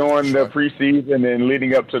research during the preseason and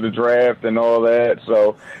leading up to the draft and all that.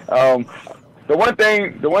 So the one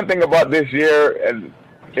thing about this year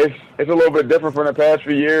is it's a little bit different from the past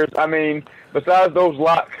few years. I mean, besides those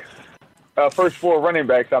first four running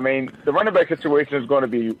backs, I mean, the running back situation is going to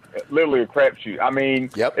be literally a crapshoot. I mean,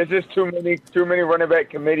 It's just too many running back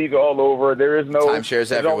committees all over. There is no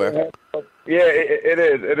timeshares everywhere. Yeah,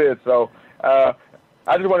 it is. So I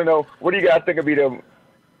just want to know, what do you guys think would be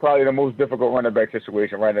probably the most difficult running back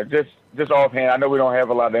situation right now? Just offhand. I know we don't have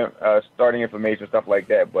a lot of starting information, stuff like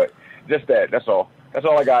that, but just that's all. That's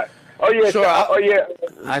all I got. Oh yeah, sure.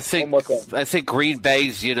 I think Green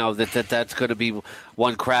Bay's, that's going to be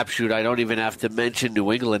one crapshoot. I don't even have to mention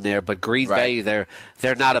New England there, but Green Bay, they're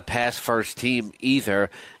not a pass first team either.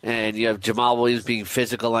 And you have Jamal Williams being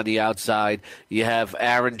physical on the outside. You have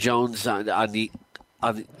Aaron Jones on the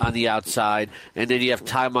outside, and then you have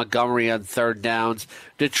Ty Montgomery on third downs.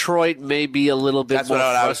 Detroit may be a little bit more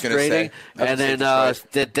frustrating, and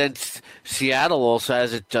then Seattle also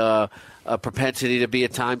has a propensity to be a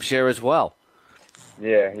timeshare as well.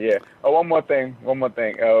 Yeah. Oh, one more thing.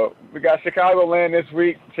 We got Chicagoland this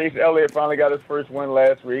week. Chase Elliott finally got his first win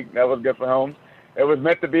last week. That was good for him. It was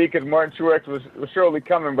meant to be because Martin Truex was surely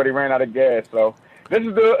coming, but he ran out of gas. So this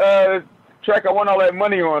is the track I won all that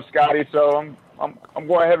money on, Scotty. So I'm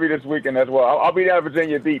going heavy this weekend as well. I'll be down at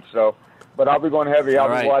Virginia Beach, but I'll be going heavy.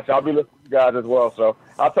 I'll be watching. I'll be listening to you guys as well. So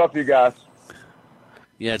I'll talk to you guys.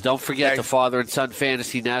 Yeah, don't forget the Father and Son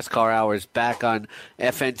Fantasy NASCAR Hours back on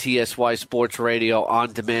FNTSY Sports Radio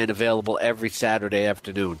on demand, available every Saturday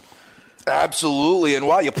afternoon. Absolutely. And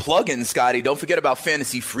while you're plugging, Scotty, don't forget about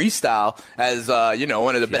Fantasy Freestyle as,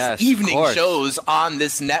 one of the best evening shows on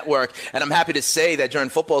this network. And I'm happy to say that during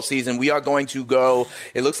football season, we are going to go,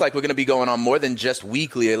 it looks like we're going to be going on more than just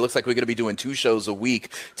weekly. It looks like we're going to be doing 2 shows a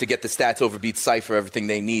week to get the Stats Over Beats site for everything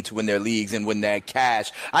they need to win their leagues and win their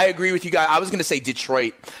cash. I agree with you guys. I was going to say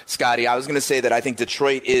Detroit, Scotty. I was going to say that I think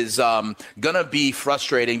Detroit is going to be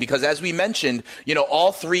frustrating because, as we mentioned,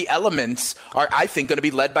 all 3 elements are, I think, going to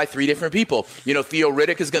be led by 3 different people. Theo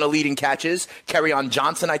Riddick is going to lead in catches. Kerryon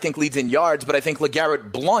Johnson, I think, leads in yards, but I think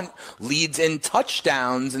LeGarrette Blount leads in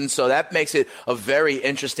touchdowns, and so that makes it a very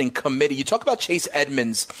interesting committee. You talk about Chase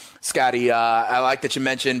Edmonds, Scotty. I like that you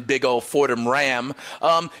mentioned big old Fordham Ram.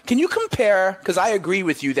 Can you compare, because I agree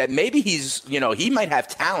with you that maybe he might have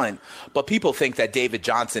talent, but people think that David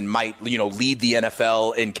Johnson might, lead the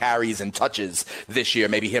NFL in carries and touches this year,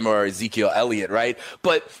 maybe him or Ezekiel Elliott, right?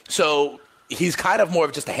 But so he's kind of more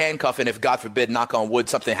of just a handcuff, and if, God forbid, knock on wood,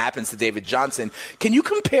 something happens to David Johnson. Can you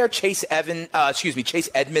compare Chase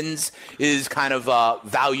Edmonds' is kind of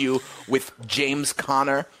value with James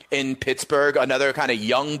Conner in Pittsburgh, another kind of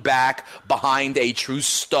young back behind a true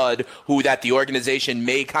stud who that the organization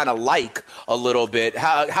may kind of like a little bit?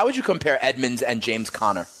 How would you compare Edmonds and James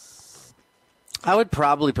Conner? I would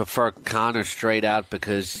probably prefer Conner straight out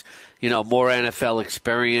because, more NFL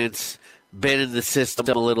experience, been in the system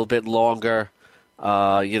a little bit longer,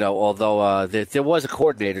 although there was a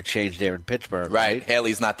coordinator change there in Pittsburgh. Right.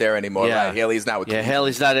 Haley's not there anymore. Yeah. Right. Haley's not with Yeah,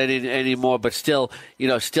 Haley's not anymore, but still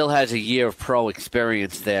has a year of pro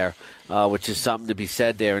experience there, which is something to be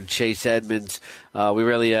said there. And Chase Edmonds, we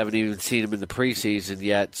really haven't even seen him in the preseason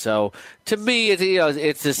yet. So to me,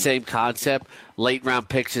 it's the same concept. Late round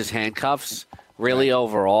picks as handcuffs, really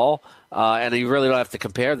overall. And you really don't have to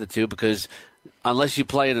compare the two because unless you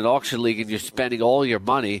play in an auction league and you're spending all your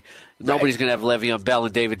money, nobody's going to have Le'Veon Bell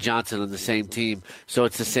and David Johnson on the same team. So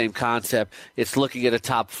it's the same concept. It's looking at a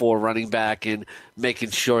top 4 running back and making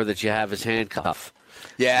sure that you have his handcuff.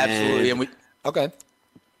 Yeah, absolutely. Okay.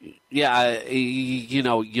 Yeah, you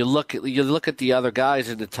look at the other guys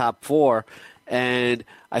in the top 4, and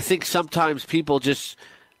I think sometimes people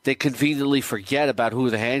they conveniently forget about who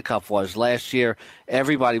the handcuff was. Last year,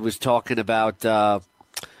 everybody was talking about the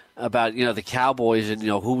Cowboys and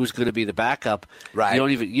who was going to be the backup. Right. You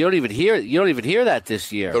don't even hear that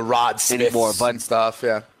this year. The Rod Smith anymore, and stuff.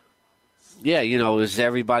 Yeah. Yeah, it was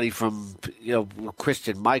everybody from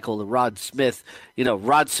Christian Michael to Rod Smith.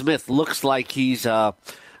 Rod Smith looks like he's the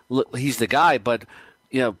guy, but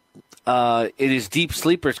in his Deep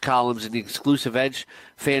Sleepers columns in the exclusive Edge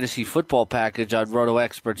Fantasy Football Package on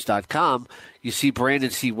RotoExperts.com, you see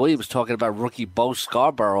Brandon C. Williams talking about rookie Bo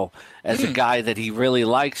Scarborough as a guy that he really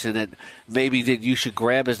likes and that maybe that you should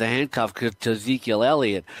grab as the handcuff to Ezekiel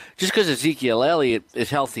Elliott. Just because Ezekiel Elliott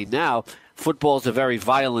is healthy now, football is a very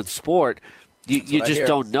violent sport. You just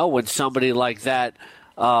don't know when somebody like that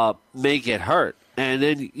may get hurt. And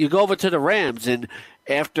then you go over to the Rams, and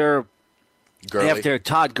after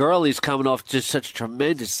Todd Gurley's coming off just such a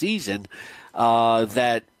tremendous season,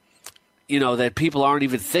 that people aren't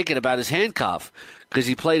even thinking about his handcuff because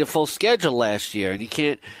he played a full schedule last year, and you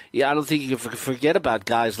can't. I don't think you can forget about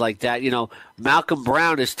guys like that. Malcolm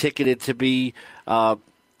Brown is ticketed to be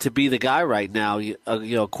the guy right now,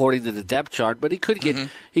 according to the depth chart. But he could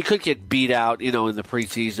get beat out, in the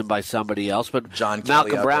preseason by somebody else. But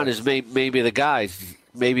Malcolm Brown is maybe the guy.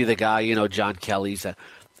 Maybe the guy. John Kelly's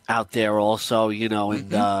out there also.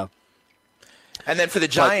 And then for the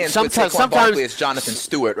Giants, sometimes it's Jonathan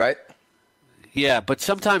Stewart, right? Yeah, but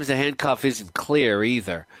sometimes the handcuff isn't clear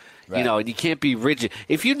either. Right. And you can't be rigid.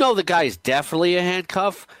 If you know the guy is definitely a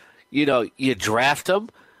handcuff, you draft him.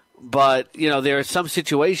 But, there are some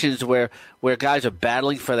situations where guys are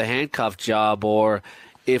battling for the handcuff job, or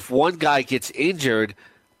if one guy gets injured,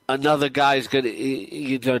 another guy is going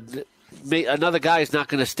to another guy is not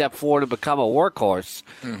going to step forward and become a workhorse.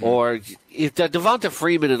 Mm-hmm. Or if Devonta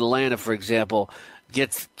Freeman in Atlanta, for example,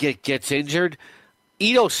 gets injured,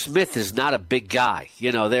 Ito Smith is not a big guy.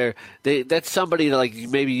 That's somebody that, like,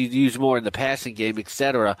 maybe you'd use more in the passing game,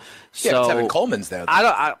 etc. Yeah, Tevin Coleman's there.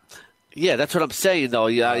 Yeah, that's what I'm saying, though.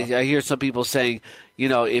 I hear some people saying,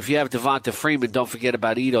 if you have Devonta Freeman, don't forget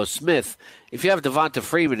about Ito Smith. If you have Devonta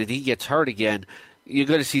Freeman and he gets hurt again, you're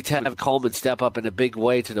going to see Tevin Coleman step up in a big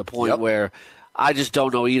way to the point where I just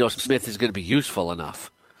don't know Ito Smith is going to be useful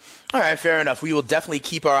enough. All right, fair enough. We will definitely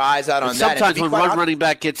keep our eyes out on that. Sometimes when one running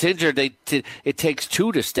back gets injured, it takes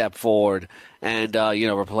two to step forward and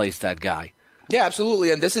replace that guy. Yeah,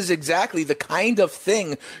 absolutely. And this is exactly the kind of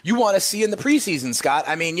thing you want to see in the preseason, Scott.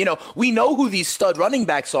 I mean, we know who these stud running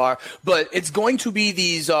backs are, but it's going to be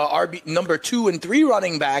these RB number 2 and 3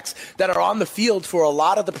 running backs that are on the field for a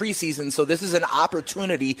lot of the preseason. So this is an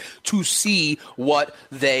opportunity to see what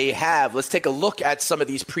they have. Let's take a look at some of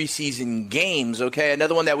these preseason games, okay?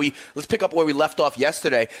 Another one let's pick up where we left off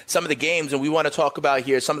yesterday, some of the games, and we want to talk about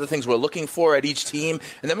here some of the things we're looking for at each team.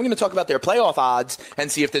 And then we're going to talk about their playoff odds and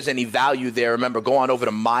see if there's any value there. Remember, go on over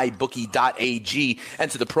to mybookie.ag,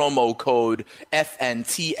 enter the promo code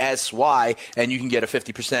FNTSY, and you can get a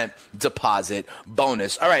 50% deposit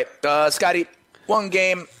bonus. All right, Scotty, one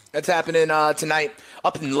game that's happening tonight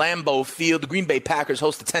up in Lambeau Field. The Green Bay Packers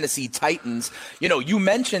host the Tennessee Titans. You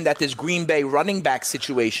mentioned that this Green Bay running back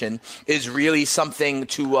situation is really something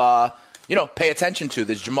to pay attention to.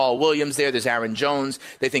 There's Jamal Williams there. There's Aaron Jones.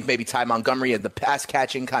 They think maybe Ty Montgomery in the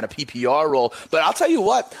pass-catching kind of PPR role. But I'll tell you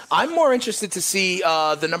what, I'm more interested to see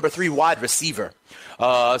the number 3 wide receiver,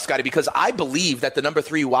 Scotty, because I believe that the number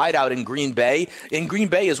 3 wideout in Green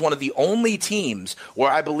Bay is one of the only teams where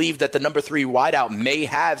I believe that the number 3 wideout may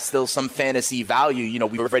have still some fantasy value.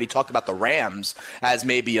 We've already talked about the Rams as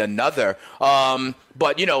maybe another.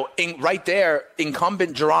 But, right there,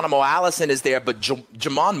 incumbent Geronimo Allison is there, but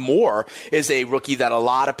Jamon Moore is a rookie that a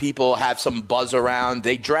lot of people have some buzz around.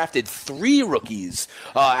 They drafted 3 rookies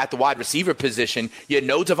at the wide receiver position.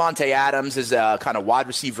 Devontae Adams is kind of wide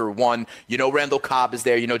receiver 1. Randall Cobb is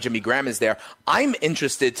there. Jimmy Graham is there. I'm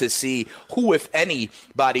interested to see who, if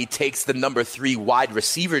anybody, takes the number 3 wide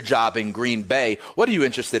receiver job in Green Bay. What are you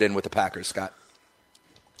interested in with the Packers, Scott?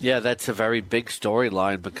 Yeah, that's a very big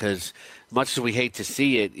storyline because much as we hate to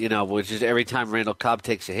see it, which is every time Randall Cobb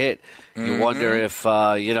takes a hit, you wonder if,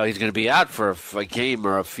 he's going to be out for a game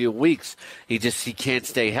or a few weeks. He can't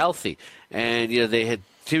stay healthy. And, they had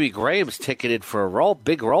Jimmy Graham's ticketed for a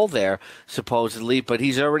big role there, supposedly, but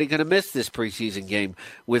he's already going to miss this preseason game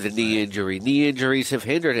with a knee injury. Knee injuries have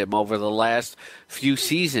hindered him over the last few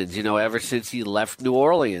seasons, ever since he left New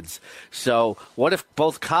Orleans. So what if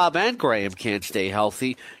both Cobb and Graham can't stay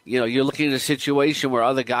healthy? You're looking at a situation where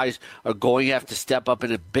other guys are going to have to step up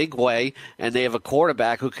in a big way, and they have a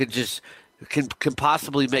quarterback who can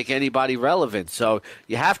possibly make anybody relevant. So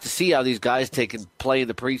you have to see how these guys play in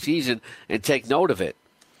the preseason and take note of it.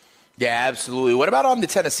 Yeah, absolutely. What about on the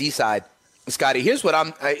Tennessee side, Scotty? Here's what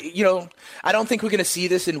I don't think we're going to see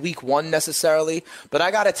this in week 1 necessarily, but I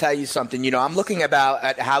got to tell you something. I'm looking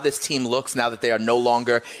at how this team looks now that they are no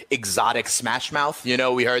longer exotic smash mouth.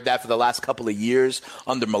 We heard that for the last couple of years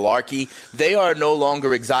under Malarkey. They are no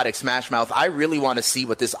longer exotic smash mouth. I really want to see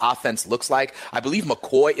what this offense looks like. I believe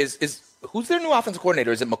McCoy is who's their new offensive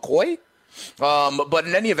coordinator? Is it McCoy? But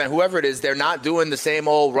in any event, whoever it is, they're not doing the same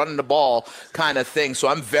old running the ball kind of thing. So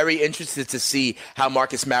I'm very interested to see how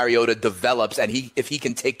Marcus Mariota develops and if he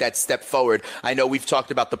can take that step forward. I know we've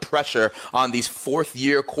talked about the pressure on these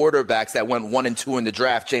fourth-year quarterbacks that went 1 and 2 in the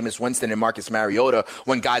draft, Jameis Winston and Marcus Mariota,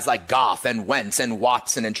 when guys like Goff and Wentz and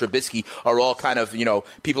Watson and Trubisky are all kind of,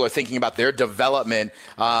 people are thinking about their development.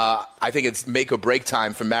 I think it's make or break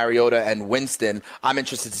time for Mariota and Winston. I'm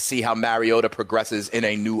interested to see how Mariota progresses in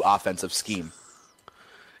a new offensive scheme.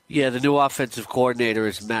 Yeah, the new offensive coordinator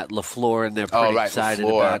is Matt LaFleur, and they're pretty excited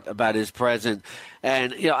about his presence.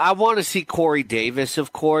 And, I want to see Corey Davis,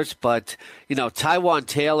 of course, but, Tywan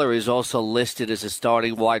Taylor is also listed as a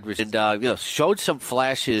starting wide receiver and, showed some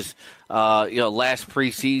flashes, last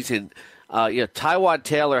preseason. Tywan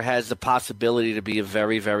Taylor has the possibility to be a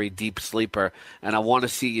very, very deep sleeper, and I want to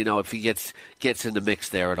see, if he gets in the mix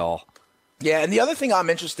there at all. Yeah, and the other thing I'm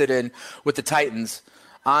interested in with the Titans,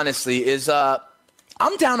 honestly, is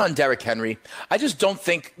I'm down on Derrick Henry. I just don't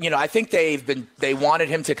think, I think they wanted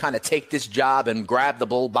him to kind of take this job and grab the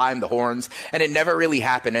bull by the horns, and it never really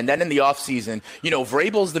happened. And then in the offseason,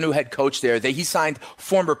 Vrabel's the new head coach there. He signed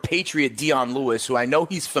former Patriot Dion Lewis, who I know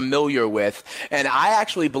he's familiar with. And I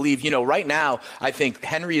actually believe, right now, I think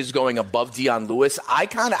Henry is going above Dion Lewis. I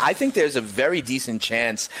think there's a very decent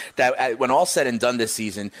chance that when all said and done this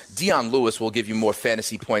season, Dion Lewis will give you more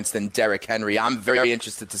fantasy points than Derrick Henry. I'm very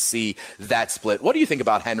interested to see that split. What do you think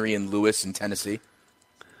about Henry and Lewis in Tennessee?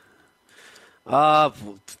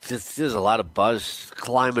 There's a lot of buzz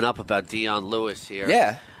climbing up about Dion Lewis here.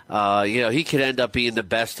 Yeah. He could end up being the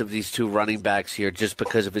best of these two running backs here just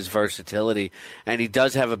because of his versatility, and he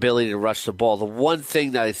does have ability to rush the ball. The one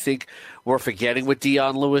thing that I think we're forgetting with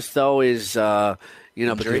Dion Lewis, though, is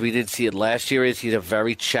because we didn't see it last year, is he's a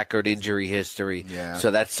very checkered injury history. Yeah. So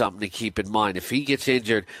that's something to keep in mind. If he gets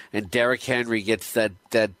injured and Derrick Henry gets that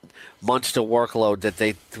monster workload that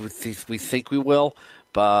we think we will,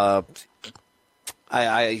 but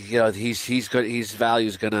he's good. His value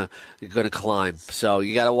is gonna climb. So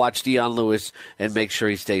you got to watch Dion Lewis and make sure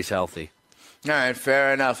he stays healthy. All right,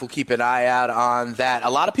 fair enough. We'll keep an eye out on that.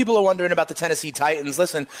 A lot of people are wondering about the Tennessee Titans.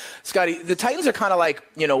 Listen, Scotty, the Titans are kind of like,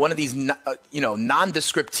 one of these,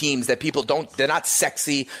 nondescript teams that people they're not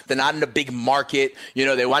sexy. They're not in a big market.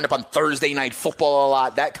 They wind up on Thursday Night Football a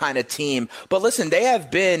lot, that kind of team. But listen, they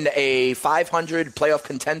have been a 500 playoff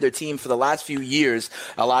contender team for the last few years.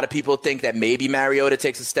 A lot of people think that maybe Mariota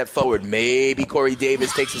takes a step forward. Maybe Corey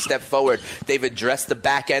Davis takes a step forward. They've addressed the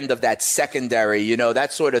back end of that secondary,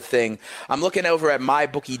 that sort of thing. I'm looking over at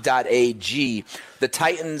mybookie.ag. The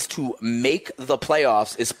Titans to make the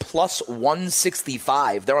playoffs is plus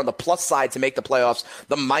 165. They're on the plus side to make the playoffs,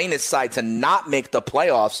 the minus side to not make the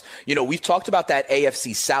playoffs. We've talked about that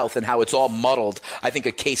AFC South and how it's all muddled. I think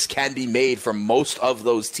a case can be made for most of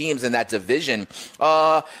those teams in that division.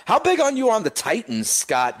 How big on you on the Titans,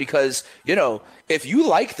 Scott? Because, if you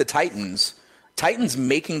like the Titans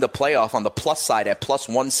making the playoff on the plus side at plus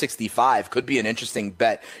 165 could be an interesting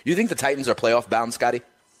bet. You think the Titans are playoff bound, Scotty?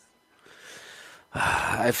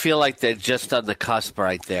 I feel like they're just on the cusp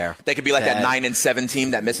right there. They could be like that 9-7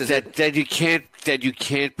 team that misses it. That you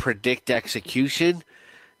can't predict execution.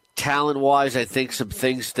 Talent-wise, I think some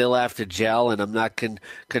things still have to gel, and I'm not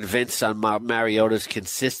convinced on Mariota's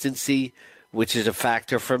consistency, which is a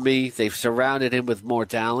factor for me. They've surrounded him with more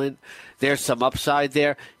talent. There's some upside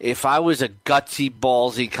there. If I was a gutsy,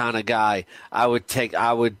 ballsy kind of guy, I would take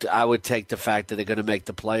the fact that they're going to make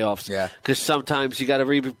the playoffs. Yeah. Because sometimes you got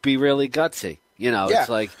to be really gutsy. It's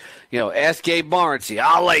like, ask Gabe Morency.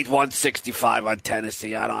 I'll lay 165 on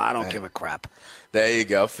Tennessee. I don't give a crap. There you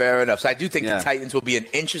go. Fair enough. So I do think the Titans will be an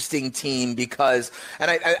interesting team because, and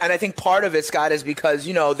I think part of it, Scott, is because,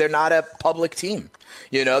 they're not a public team.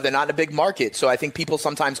 They're not in a big market. So I think people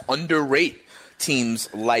sometimes underrate teams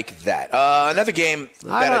like that. Another game.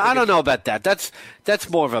 I don't know about that. That's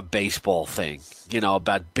more of a baseball thing,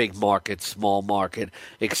 about big market, small market,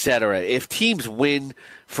 etc. If teams win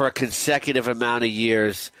for a consecutive amount of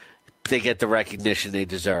years, they get the recognition they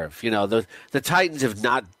deserve. The Titans have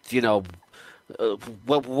not,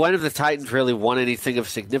 when have the Titans really won anything of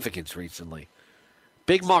significance recently?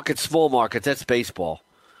 Big market, small market, that's baseball.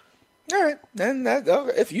 All right, then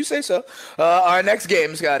if you say so. Our next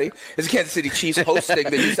game, Scotty, is Kansas City Chiefs hosting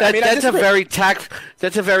the Houston. That's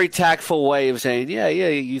a very tactful way of saying, yeah,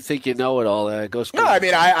 you think you know it all. Go no,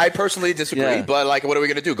 I personally disagree, but what are we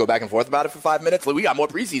going to do? Go back and forth about it for 5 minutes? We got more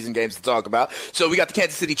preseason games to talk about. So we got the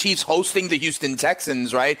Kansas City Chiefs hosting the Houston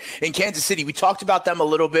Texans, right? In Kansas City, we talked about them a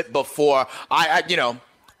little bit before.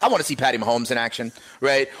 I want to see Patty Mahomes in action,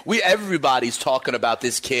 right? Everybody's talking about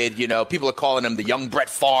this kid. You know, people are calling him the young Brett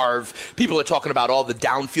Favre. People are talking about all the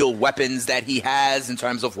downfield weapons that he has in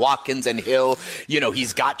terms of Watkins and Hill. You know,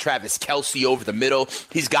 he's got Travis Kelce over the middle.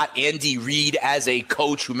 He's got Andy Reid as a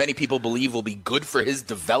coach who many people believe will be good for his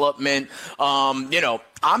development.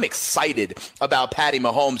 I'm excited about Patty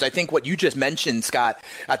Mahomes. I think what you just mentioned, Scott,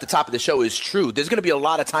 at the top of the show is true. There's going to be a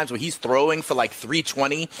lot of times where he's throwing for like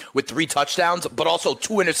 320 with 3 touchdowns, but also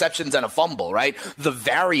 2 interceptions and a fumble, right? The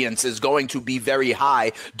variance is going to be very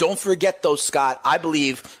high. Don't forget, though, Scott, I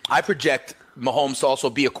project Mahomes to also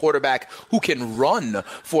be a quarterback who can run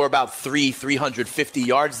for about 350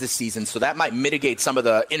 yards this season. So that might mitigate some of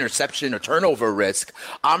the interception or turnover risk.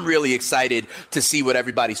 I'm really excited to see what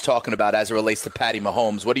everybody's talking about as it relates to Patty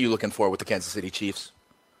Mahomes. What are you looking for with the Kansas City Chiefs?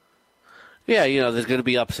 Yeah, there's going to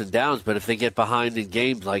be ups and downs, but if they get behind in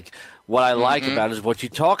games, like what I like about it is what you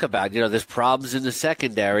talk about. There's problems in the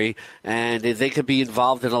secondary, and they could be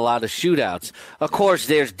involved in a lot of shootouts. Of course,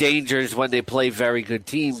 there's dangers when they play very good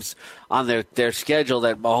teams on their schedule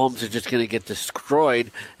that Mahomes is just going to get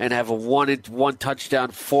destroyed and have a one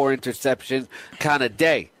touchdown, 4 interception kind of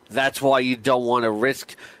day. That's why you don't want to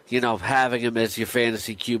risk, having him as your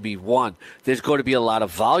fantasy QB1. There's going to be a lot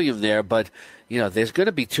of volume there, but there's going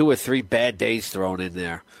to be 2 or 3 bad days thrown in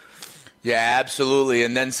there. Yeah, absolutely.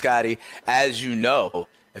 And then, Scotty, as you know,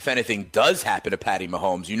 if anything does happen to Patty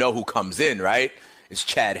Mahomes, you know who comes in, right? It's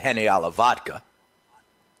Chad Henne a la vodka.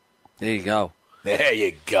 There you go. There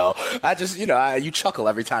you go. I just, you chuckle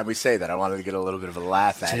every time we say that. I wanted to get a little bit of a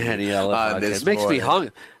laugh at it. It makes me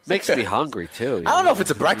hungry. Makes me hungry, too. I don't know if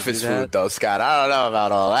it's a breakfast food, though, Scott. I don't know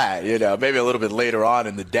about all that. Maybe a little bit later on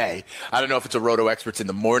in the day. I don't know if it's a Roto Experts in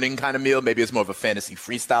the morning kind of meal. Maybe it's more of a fantasy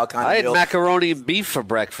freestyle kind of meal. I had macaroni and beef for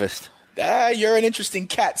breakfast. You're an interesting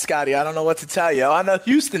cat, Scotty. I don't know what to tell you. On the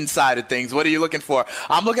Houston side of things, what are you looking for?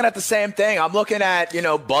 I'm looking at the same thing. I'm looking at,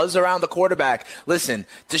 buzz around the quarterback. Listen,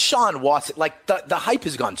 Deshaun Watson, like the hype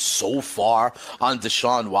has gone so far on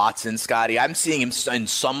Deshaun Watson, Scotty. I'm seeing him in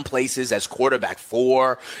some places as quarterback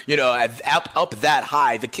 4, up that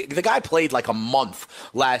high. The guy played like a month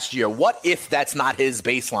last year. What if that's not his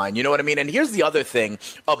baseline? You know what I mean? And here's the other thing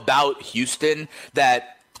about Houston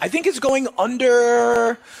that I think is going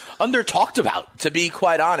under talked about, to be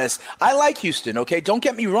quite honest. I like Houston, okay? Don't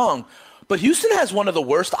get me wrong. But Houston has one of the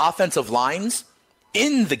worst offensive lines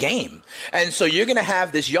in the game. And so you're going to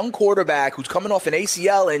have this young quarterback who's coming off an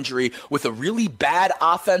ACL injury with a really bad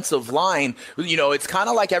offensive line. It's kind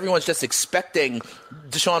of like everyone's just expecting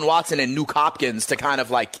Deshaun Watson and Nuke Hopkins to kind of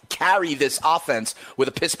like carry this offense with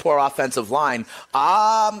a piss poor offensive line.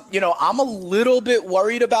 I'm a little bit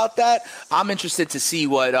worried about that. I'm interested to see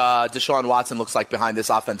what Deshaun Watson looks like behind this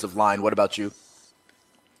offensive line. What about you?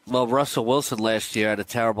 Well, Russell Wilson last year had a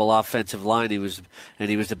terrible offensive line. He was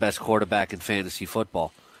the best quarterback in fantasy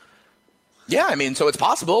football. Yeah, so it's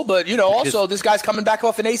possible, but, also this guy's coming back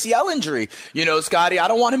off an ACL injury. Scotty, I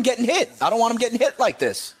don't want him getting hit. I don't want him getting hit like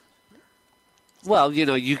this. Well,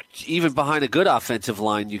 you even behind a good offensive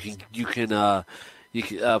line, you can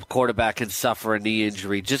quarterback can suffer a knee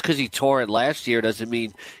injury. Just because he tore it last year doesn't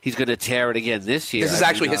mean he's going to tear it again this year. This is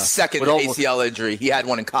actually his second ACL injury. He had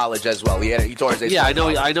one in college as well. He tore his ACL. Yeah,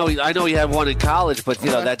 I know he had one in college, but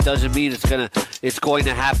that doesn't mean it's going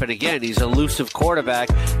to happen again. He's an elusive quarterback,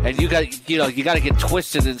 and you got to get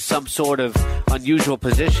twisted in some sort of unusual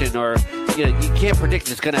position, or you can't predict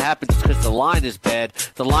it's going to happen just because the line is bad.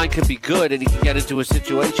 The line could be good, and he can get into a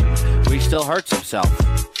situation where he still hurts himself.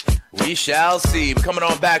 We shall see. We're coming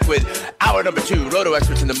on back with hour number 2, Roto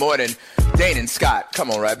Experts in the morning. Dane and Scott, come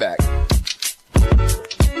on right back.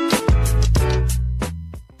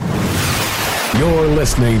 You're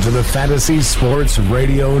listening to the Fantasy Sports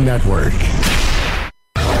Radio Network.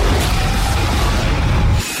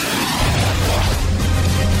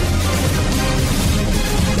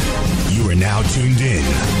 You are now tuned in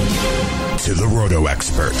to the Roto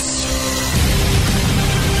Experts.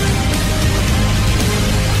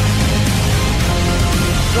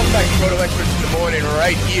 Welcome back to Roto Experts in the morning,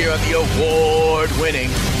 right here on the award-winning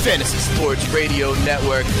Fantasy Sports Radio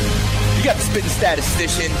Network. You got the spitting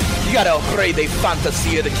statistician. You got El Rey de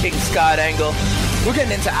Fantasia, the King Scott Angle. We're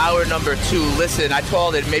getting into hour number 2. Listen, I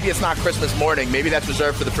told it, maybe it's not Christmas morning. Maybe that's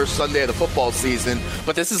reserved for the first Sunday of the football season.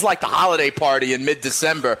 But this is like the holiday party in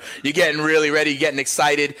mid-December. You're getting really ready. You're getting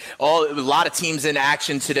excited. A lot of teams in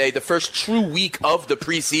action today. The first true week of the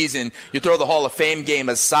preseason. You throw the Hall of Fame game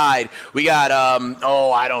aside. We got,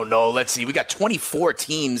 I don't know. Let's see. We got 24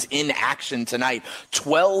 teams in action tonight.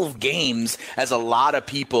 12 games as a lot of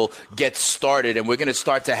people get started. And we're going to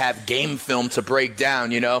start to have game film to break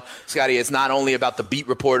down, Scotty, it's not only about about the beat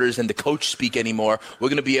reporters and the coach speak anymore. We're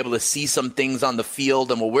going to be able to see some things on the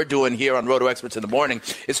field. And what we're doing here on Roto Experts in the Morning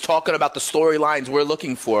is talking about the storylines we're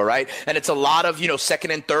looking for, right? And it's a lot of,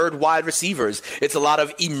 second and third wide receivers. It's a lot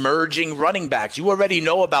of emerging running backs. You already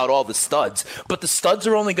know about all the studs, but the studs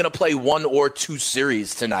are only going to play 1 or 2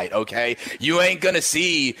 series tonight, okay? You ain't going to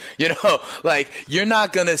see, you're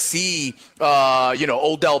not going to see,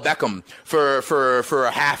 Odell Beckham for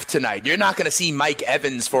a half tonight. You're not going to see Mike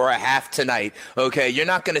Evans for a half tonight, okay? You're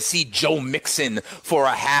not going to see Joe Mixon for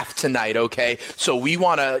a half tonight, okay? So we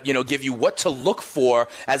want to, give you what to look for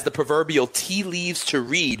as the proverbial tea leaves to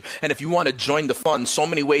read. And if you want to join the fun, so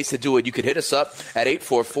many ways to do it. You could hit us up at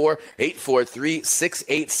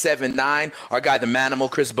 844-843-6879. Our guy, the Manimal,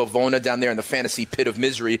 Chris Bavona, down there in the fantasy pit of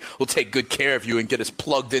misery, will take good care of you and get us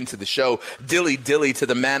plugged into the show. Dilly to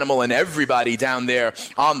the Manimal and everybody down there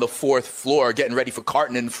on the 4th floor, getting ready for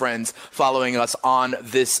Carton and Friends, following us on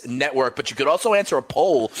this network. But you could also answer a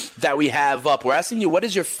poll that we have up. We're asking you, what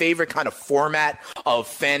is your favorite kind of format of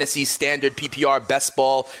fantasy? Standard, PPR, best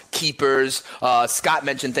ball, keepers. Scott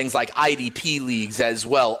mentioned things like IDP leagues as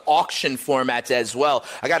well, auction formats as well.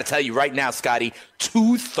 I got to tell you right now, Scotty,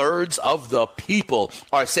 2/3 of the people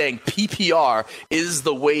are saying PPR is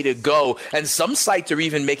the way to go. And some sites are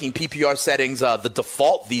even making PPR settings the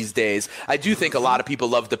default these days. I do think a lot of people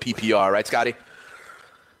love the PPR, right, Scotty?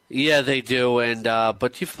 Yeah, they do. And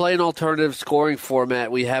but you play an alternative scoring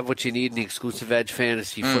format. We have what you need in the exclusive Edge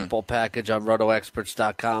Fantasy Football Package on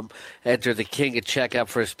RotoExperts.com. Enter the King at checkout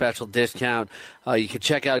for a special discount. You can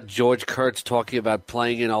check out George Kurtz talking about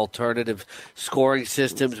playing in alternative scoring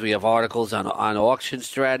systems. We have articles on auction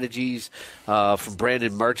strategies from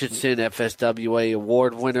Brandon Murchison, FSWA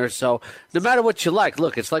award winner. So no matter what you like,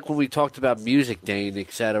 look, it's like when we talked about music, Dane,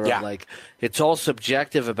 et cetera. Yeah. Like, it's all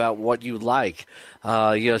subjective about what you like.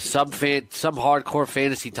 Some hardcore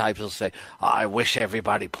fantasy types will say, I wish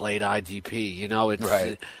everybody played IDP. It's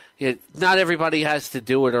right. Not everybody has to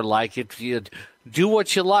do it or like it. You do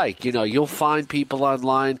what you like. You'll find people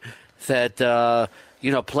online that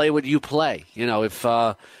play what you play. If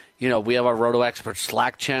we have our Roto Expert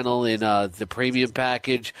Slack channel in the premium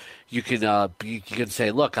package, you can say,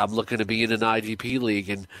 look, I'm looking to be in an IDP league,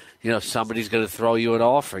 and somebody's going to throw you an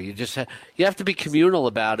offer. You just you have to be communal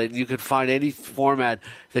about it, and you can find any format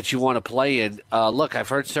that you want to play in. Look, I've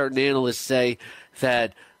heard certain analysts say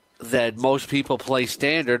that most people play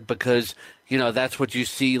standard because that's what you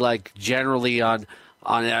see like generally on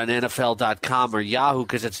NFL.com or Yahoo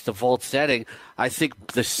because it's default setting. I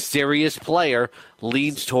think the serious player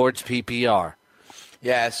leans towards PPR.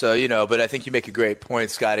 Yeah, so, but I think you make a great point,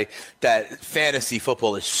 Scotty, that fantasy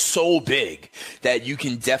football is so big that you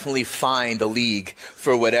can definitely find a league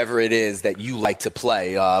for whatever it is that you like to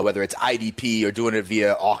play, whether it's IDP or doing it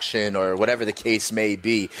via auction or whatever the case may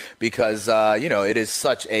be, because, it is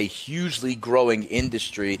such a hugely growing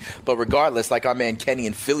industry. But regardless, like our man Kenny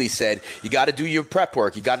in Philly said, you got to do your prep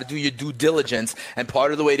work. You got to do your due diligence. And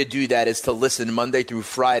part of the way to do that is to listen Monday through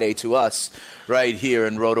Friday to us right here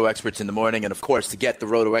in Roto Experts in the Morning. And, of course, to get the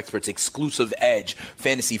Roto Experts exclusive Edge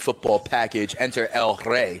fantasy football package, enter El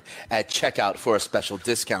Rey at checkout for a special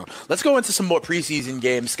discount. Let's go into some more preseason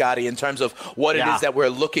games, Scotty, in terms of what it is that we're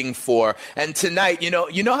looking for. And tonight,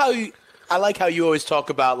 I like how you always talk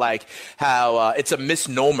about like how it's a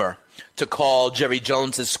misnomer to call Jerry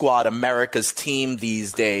Jones's squad America's team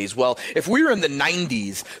these days. Well, if we were in the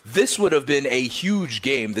 90s, this would have been a huge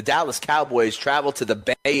game. The Dallas Cowboys traveled to the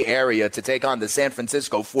Bay Area to take on the San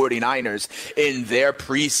Francisco 49ers in their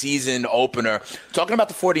preseason opener. Talking about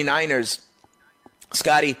the 49ers,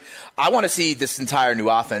 Scotty, I want to see this entire new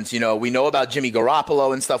offense. We know about Jimmy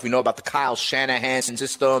Garoppolo and stuff. We know about the Kyle Shanahan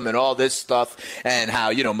system and all this stuff and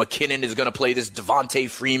how, McKinnon is going to play this Devontae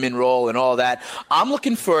Freeman role and all that. I'm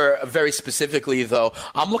looking for, very specifically, though,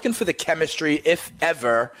 I'm looking for the chemistry, if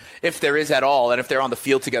there is at all, and if they're on the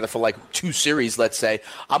field together for like 2 series, let's say.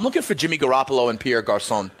 I'm looking for Jimmy Garoppolo and Pierre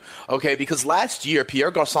Garçon. Okay, because last year,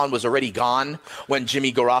 Pierre Garçon was already gone when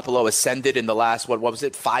Jimmy Garoppolo ascended in the last,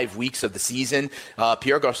 5 weeks of the season.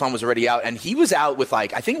 Pierre Garçon was already out, and he was out with I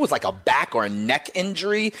think it was like a back or a neck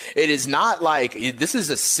injury. It is not like, this is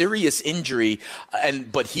a serious injury,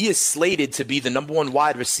 but he is slated to be the number 1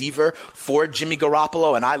 wide receiver for Jimmy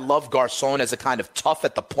Garoppolo, and I love Garçon as a kind of tough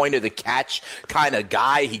at the point of the catch kind of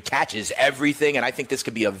guy. He catches everything, and I think this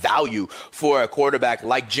could be a value for a quarterback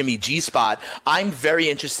like Jimmy G-Spot. I'm very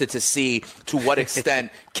interested to see to what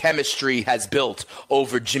extent chemistry has built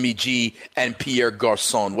over Jimmy G and Pierre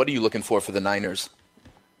Garçon. What are you looking for the Niners?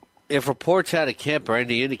 If reports out of camp are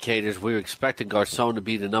any indicators, we were expecting Garçon to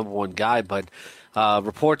be the number 1 guy, but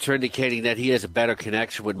reports are indicating that he has a better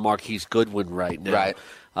connection with Marquise Goodwin right now. Right.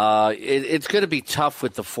 It's going to be tough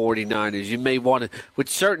with the 49ers. You may want to, with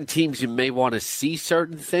certain teams, you may want to see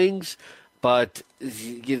certain things, but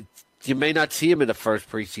you may not see them in the first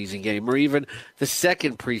preseason game or even the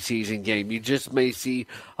second preseason game. You just may see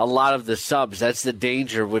a lot of the subs. That's the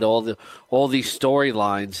danger with all these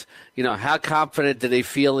storylines. How confident do they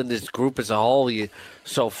feel in this group as a whole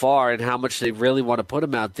so far, and how much they really want to put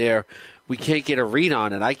them out there? We can't get a read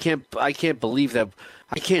on it. I can't believe that.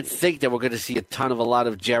 I can't think that we're going to see a lot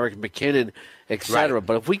of Jerick McKinnon, etc. Right.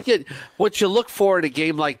 But if we get what you look for in a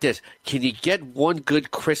game like this, can you get one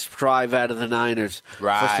good crisp drive out of the Niners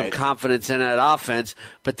for some confidence in that offense?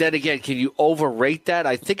 But then again, can you overrate that?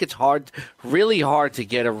 I think it's really hard to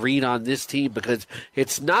get a read on this team because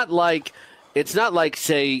it's not like,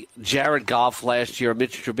 say, Jared Goff last year or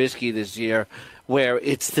Mitch Trubisky this year, where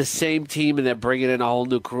it's the same team and they're bringing in a whole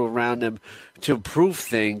new crew around them to improve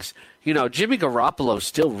things. Jimmy Garoppolo's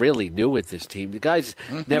still really new with this team. The guy's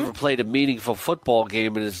never played a meaningful football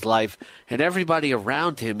game in his life, and everybody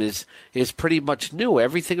around him is pretty much new.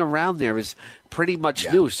 Everything around there is pretty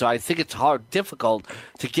much new. So I think it's difficult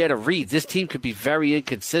to get a read. This team could be very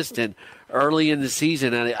inconsistent early in the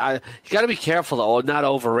season, and you got to be careful to not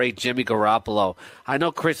overrate Jimmy Garoppolo. I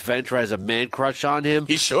know Chris Ventura has a man crush on him.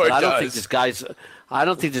 He sure does. I don't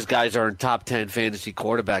think this guy's earned top 10 fantasy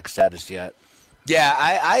quarterback status yet. Yeah,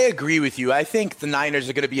 I agree with you. I think the Niners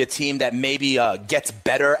are going to be a team that maybe gets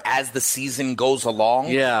better as the season goes along,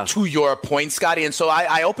 to your point, Scotty. And so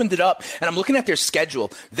I opened it up, and I'm looking at their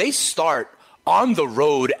schedule. They start on the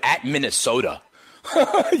road at Minnesota.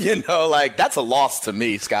 That's a loss to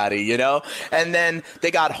me, Scotty, And then they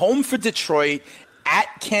got home for Detroit, at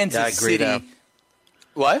Kansas City. Now.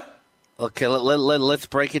 What? Okay, let's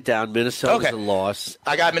break it down. Minnesota's a loss.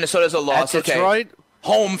 I got Minnesota as a loss. At Detroit? Okay.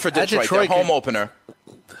 Home for Detroit, their home opener.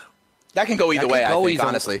 That can go either way, I think,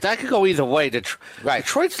 honestly. That could go either way.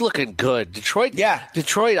 Detroit's looking good. Detroit,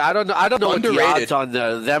 I don't know what the odds on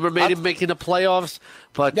them making the playoffs,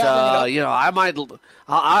 but I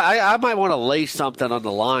might want to lay something on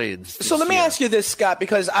the Lions. So let me ask you this, Scott,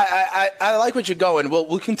 because I like what you're going.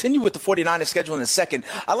 We'll continue with the 49ers schedule in a second.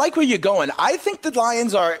 I like where you're going. I think the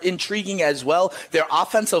Lions are intriguing as well. Their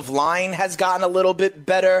offensive line has gotten a little bit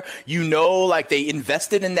better. They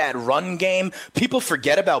invested in that run game. People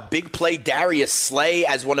forget about big play Darius Slay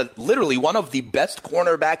as one of the best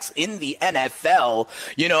cornerbacks in the NFL.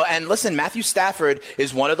 And listen, Matthew Stafford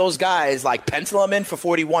is one of those guys, pencil him in for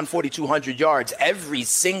 4,200 yards every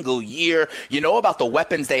single year. About the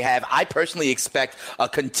weapons they have. I personally expect a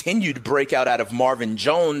continued breakout out of Marvin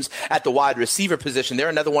Jones at the wide receiver position. They're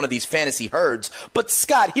another one of these fantasy herds. But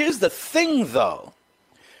Scott, here's the thing though.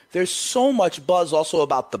 There's so much buzz also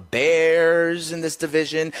about the Bears in this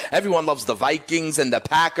division. Everyone loves the Vikings and the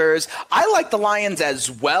Packers. I like the Lions as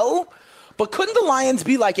well, but couldn't the Lions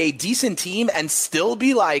be a decent team and still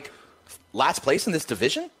be last place in this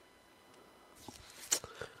division?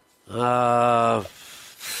 This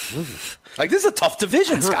is a tough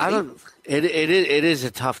division, Scotty. It is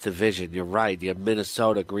a tough division. You're right. You have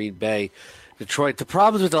Minnesota, Green Bay, Detroit. The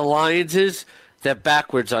problems with the Lions is they're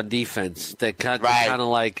backwards on defense. They're kind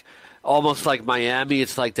of almost like Miami.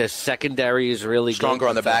 It's like their secondary is really stronger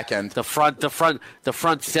on the back end. The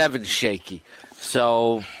front seven's shaky.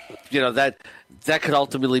 So that could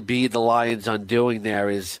ultimately be the Lions' undoing. There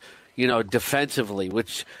is. Defensively,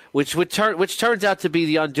 which turns out to be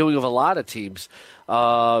the undoing of a lot of teams.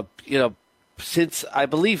 Since I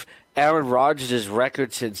believe Aaron Rodgers'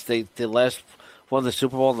 record since they last won the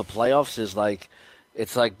Super Bowl in the playoffs is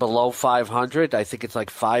it's below 500. I think it's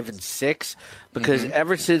 5-6 because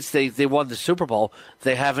ever since they won the Super Bowl,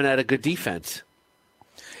 they haven't had a good defense.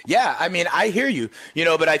 Yeah, I mean, I hear you,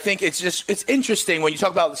 but I think it's interesting when you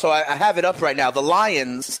talk about, so I have it up right now, the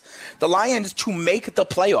Lions to make the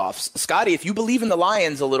playoffs. Scotty, if you believe in the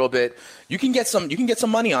Lions a little bit, you can get some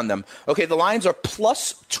money on them. Okay, the Lions are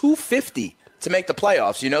plus 250 to make the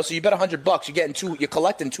playoffs, so you bet $100, you're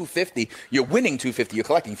collecting $250, you're winning $250, you're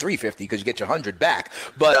collecting $350 because you get your $100 back.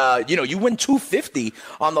 But you win $250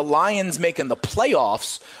 on the Lions making the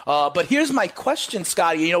playoffs. But here's my question,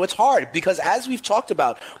 Scotty. It's hard because as we've talked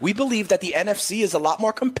about, we believe that the NFC is a lot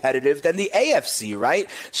more competitive than the AFC, right?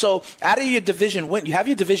 So out of your division you have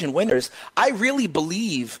your division winners. I really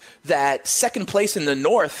believe that second place in the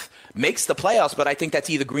North makes the playoffs, but I think that's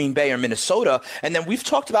either Green Bay or Minnesota. And then we've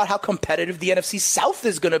talked about how competitive the NFC South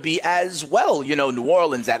is going to be as well. New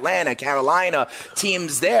Orleans, Atlanta, Carolina,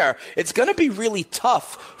 teams there. It's going to be really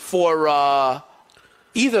tough for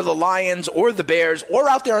either the Lions or the Bears or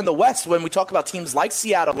out there in the West when we talk about teams like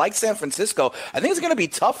Seattle, like San Francisco. I think it's going to be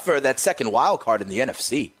tough for that second wild card in the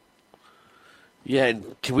NFC. Yeah,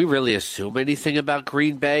 and can we really assume anything about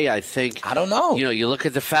Green Bay? I don't know. You look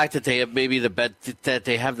at the fact that they have that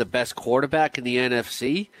they have the best quarterback in the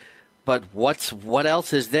NFC, but what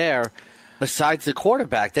else is there besides the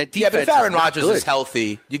quarterback? That defense. Yeah, but if Aaron Rodgers good. is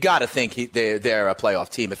healthy, you got to think they're a playoff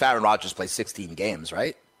team. If Aaron Rodgers plays 16 games,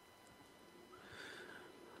 right?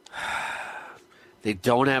 They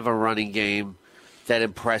don't have a running game that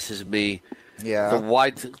impresses me. Yeah.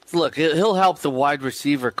 He'll help the wide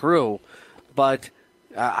receiver crew. But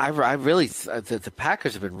I really the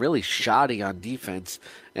Packers have been really shoddy on defense,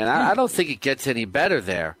 and I don't think it gets any better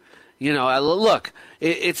there. Look,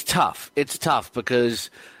 it's tough. It's tough because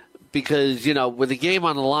with the game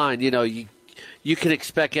on the line, you can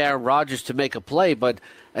expect Aaron Rodgers to make a play, but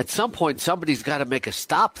at some point somebody's got to make a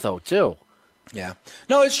stop though too. Yeah.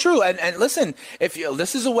 No, it's true. And listen, if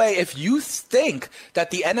you think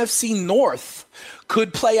that the NFC North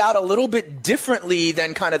could play out a little bit differently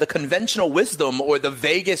than kind of the conventional wisdom or the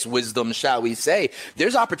Vegas wisdom, shall we say,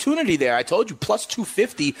 there's opportunity there. I told you plus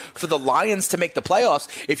 250 for the Lions to make the playoffs.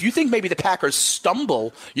 If you think maybe the Packers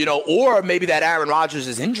stumble, or maybe that Aaron Rodgers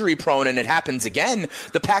is injury prone and it happens again,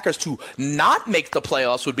 the Packers to not make the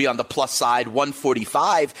playoffs would be on the plus side,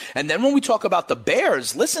 145. And then when we talk about the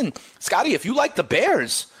Bears, listen, Scotty, if you like the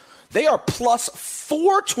Bears, they are plus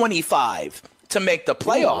 425 to make the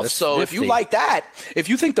playoffs. So nifty. If you like that, if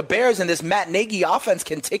you think the Bears and this Matt Nagy offense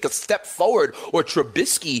can take a step forward, or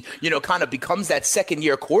Trubisky, kind of becomes that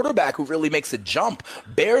second-year quarterback who really makes a jump,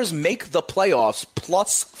 Bears make the playoffs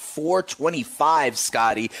plus 425,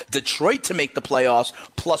 Scotty. Detroit to make the playoffs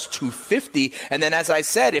plus 250. And then, as I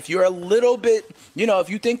said, if you're a little bit, if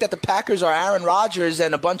you think that the Packers are Aaron Rodgers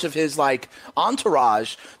and a bunch of his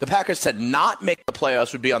entourage, the Packers to not make the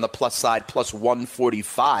playoffs would be on the plus side, plus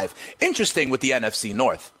 145. Interesting with the NFC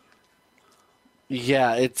North.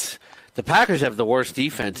 Yeah, the Packers have the worst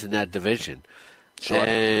defense in that division. Sure.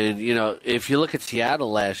 And, if you look at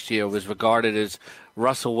Seattle last year, it was regarded as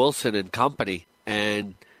Russell Wilson and company,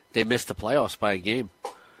 and they missed the playoffs by a game.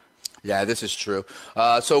 Yeah, this is true.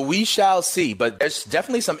 So we shall see, but there's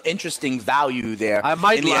definitely some interesting value there. I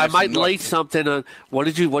might lay something on. What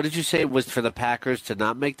did you say it was for the Packers to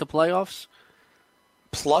not make the playoffs?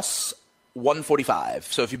 Plus 145.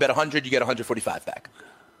 So if you bet 100, you get 145 back.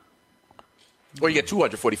 Or you get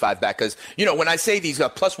 245 back because, when I say these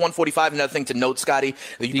plus 145, another thing to note, Scotty,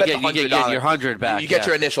 you bet you get your 100 back. You get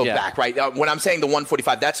your initial back, right? When I'm saying the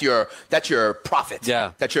 145, that's your profit.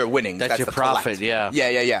 Yeah. That's your winnings. That's your profit, yeah.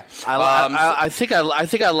 Yeah. I think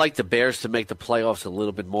I like the Bears to make the playoffs a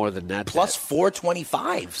little bit more than that. Plus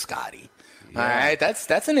 425, Scotty. Yeah. All right,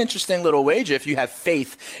 that's an interesting little wager if you have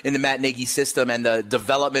faith in the Matt Nagy system and the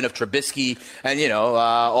development of Trubisky and,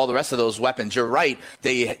 all the rest of those weapons. You're right.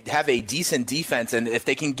 They have a decent defense, and if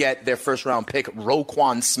they can get their first-round pick,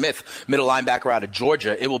 Roquan Smith, middle linebacker out of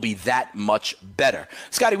Georgia, it will be that much better.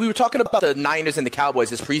 Scotty, we were talking about the Niners and the Cowboys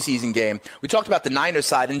this preseason game. We talked about the Niners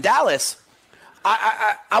side. In Dallas,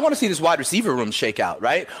 I want to see this wide receiver room shake out,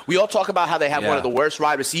 right? We all talk about how they have one of the worst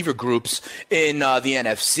wide receiver groups in the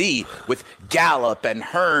NFC with Gallup and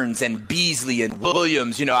Hearns and Beasley and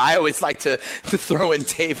Williams. I always like to throw in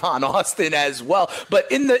Tavon Austin as well.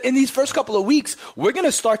 But in these first couple of weeks, we're going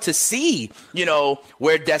to start to see,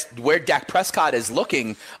 where Dak Prescott is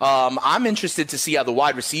looking. I'm interested to see how the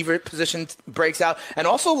wide receiver position breaks out. And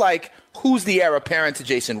also, who's the heir apparent to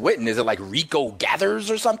Jason Witten? Is it Rico Gathers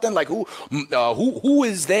or something? Who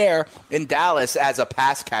is there in Dallas as a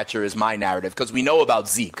pass catcher is my narrative, because we know about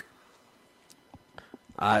Zeke.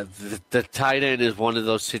 The tight end is one of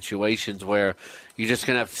those situations where you're just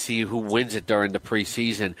going to have to see who wins it during the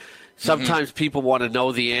preseason. Sometimes people want to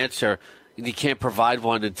know the answer, and you can't provide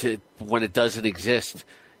one when it doesn't exist.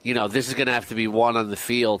 This is going to have to be won on the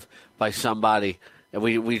field by somebody, and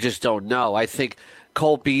we just don't know. I think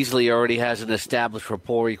Cole Beasley already has an established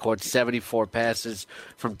rapport. He caught 74 passes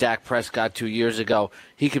from Dak Prescott 2 years ago.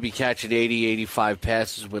 He could be catching 80, 85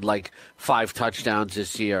 passes with 5 touchdowns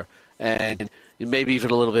this year. And maybe even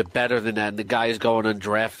a little bit better than that. And the guy is going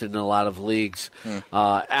undrafted in a lot of leagues.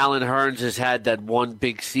 Allen Hearns has had that one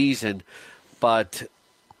big season. But,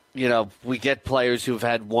 we get players who've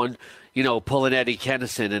had one, pulling Eddie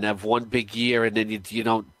Kennison and have one big year, and then you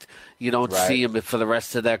don't see him for the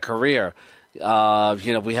rest of their career. We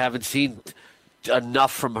haven't seen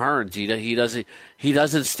enough from Hearns. He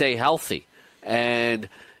doesn't stay healthy, and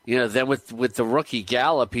then with the rookie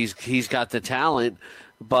Gallup, he's got the talent,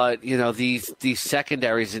 but these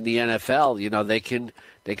secondaries in the NFL,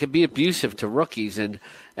 they can be abusive to rookies, and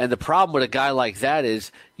the problem with a guy like that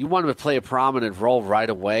is you want him to play a prominent role right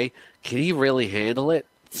away. Can he really handle it?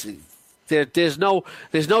 there's no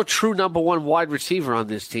true number one wide receiver on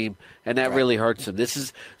this team, and that really hurts them. This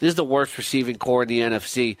is the worst receiving core in the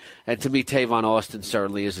NFC, and to me, Tavon Austin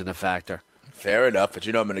certainly isn't a factor. Fair enough, but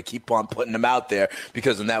I'm going to keep on putting him out there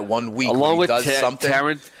because in that 1 week along when he with does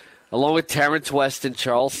something. Along with Terrence West and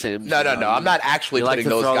Charles Sims. No. I'm not actually putting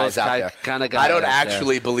those guys out there. Kind of guys I don't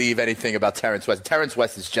actually believe anything about Terrence West. Terrence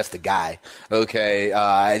West is just a guy, okay?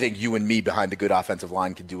 I think you and me behind a good offensive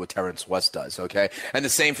line can do what Terrence West does, okay? And the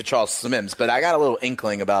same for Charles Sims. But I got a little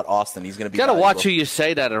inkling about Austin. He's going to be valuable. Watch who you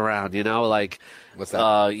say that around, like. What's that?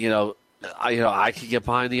 I could get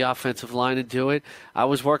behind the offensive line and do it. I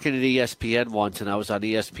was working at ESPN once, and I was on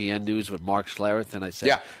ESPN News with Mark Schlereth, and I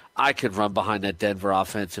said, I could run behind that Denver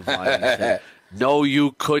offensive line. And he said, no,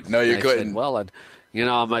 you couldn't. No, you couldn't. Said, well, on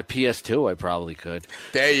my PS2, I probably could.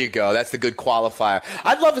 There you go. That's the good qualifier.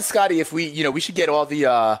 I'd love it, Scotty, if we should get all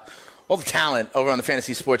the talent over on the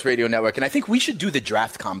Fantasy Sports Radio Network, and I think we should do the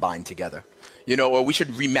draft combine together. Or we should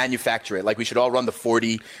remanufacture it. Like, we should all run the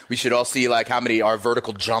 40. We should all see, like, how many our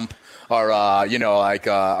vertical jump or,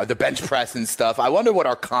 the bench press and stuff. I wonder what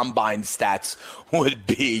our combine stats would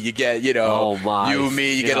be. You get, you,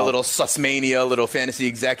 me, you get a little Sussmania, a little fantasy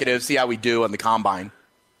executive. See how we do on the combine.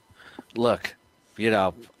 Look,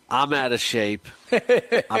 I'm out of shape.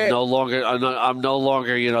 I'm no longer,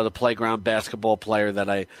 the playground basketball player that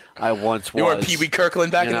I once was. You were Pee Wee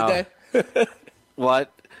Kirkland back in the day?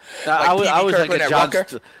 What? Like I was like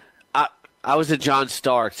I was at John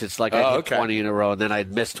Starks. It's like I hit 20 in a row, and then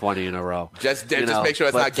I'd miss 20 in a row. Just make sure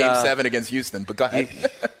it's not Game 7 against Houston. But go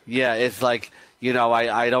ahead. Yeah, it's like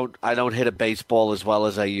I don't hit a baseball as well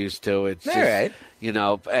as I used to. It's all right.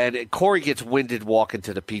 And Corey gets winded walking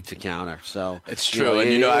to the pizza counter. So it's true,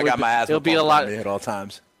 I got my asthma on me at all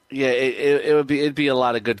times. Yeah, it'd be a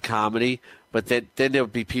lot of good comedy, but then there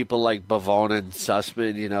would be people like Bavona and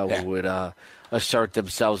Sussman, who would assert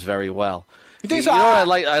themselves very well. You think so?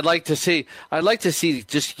 I'd like to see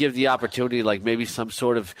just give the opportunity, like maybe some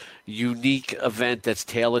sort of unique event that's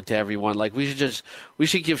tailored to everyone. Like we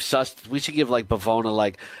should give like Bavona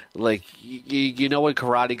like when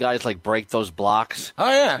karate guys like break those blocks. Oh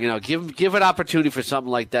yeah. Give an opportunity for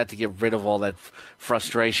something like that to get rid of all that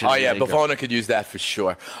frustration. Oh yeah, Bavona could use that for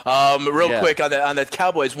sure. Quick on the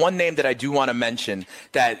Cowboys, one name that I do want to mention,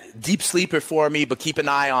 that deep sleeper for me, but keep an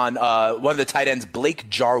eye on one of the tight ends, Blake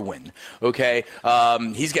Jarwin. Okay,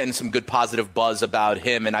 he's getting some good positive buzz about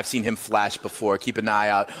him, and I've seen him flash before. Keep an eye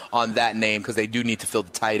out on that name because they do need to fill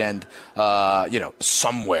the tight end,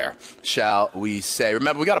 somewhere, shall we say.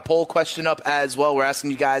 Remember, we got a poll question up as well. We're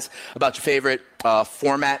asking you guys about your favorite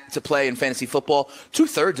format to play in fantasy football.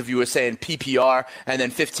 2/3 of you are saying PPR, and then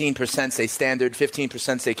 15% say standard,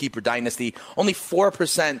 15% say keeper dynasty. Only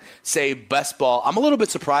 4% say best ball. I'm a little bit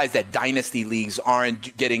surprised that dynasty leagues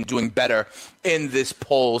aren't doing better in this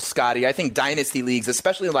poll, Scotty. I think dynasty leagues,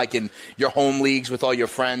 especially like in your home leagues with all your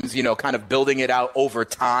friends, kind of building it out over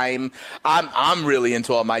time. I'm really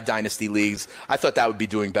into all my dynasty leagues. I thought that would be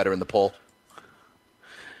doing better in the poll.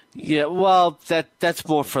 Yeah, well, that's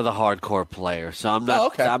more for the hardcore player. So I'm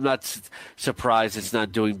not surprised it's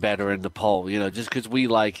not doing better in the poll. Just because we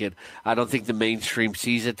like it, I don't think the mainstream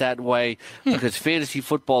sees it that way. Because fantasy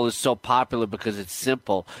football is so popular because it's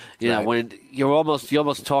simple. When you're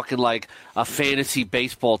almost talking like a fantasy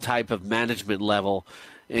baseball type of management level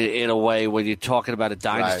in a way when you're talking about a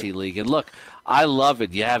dynasty league. And look, I love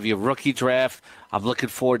it. You have your rookie draft. I'm looking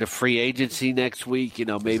forward to free agency next week,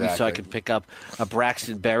 maybe so I can pick up a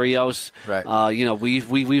Braxton Berrios. Right.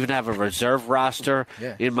 We even have a reserve roster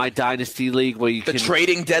in my dynasty league where you the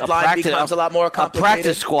trading deadline becomes a lot more complicated. A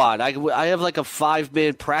practice squad. I have like a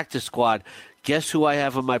 5-man practice squad. Guess who I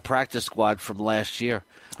have on my practice squad from last year?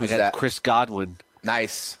 Who's I got that? Chris Godwin.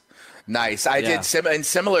 Nice. I did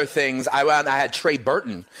similar things. I had Trey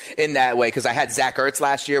Burton in that way because I had Zach Ertz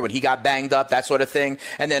last year when he got banged up, that sort of thing.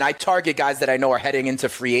 And then I target guys that I know are heading into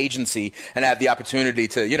free agency and have the opportunity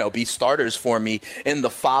to, be starters for me in the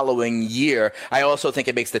following year. I also think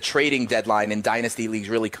it makes the trading deadline in dynasty leagues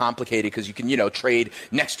really complicated because you can, trade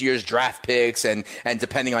next year's draft picks and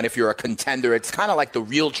depending on if you're a contender, it's kind of like the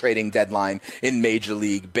real trading deadline in Major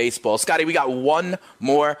League Baseball. Scotty, we got one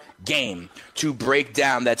more game to break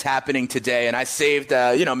down that's happening today, and I saved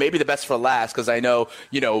maybe the best for last because I know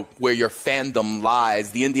where your fandom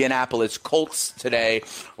lies. The Indianapolis Colts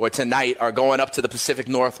tonight are going up to the Pacific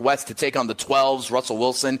Northwest to take on the 12s, Russell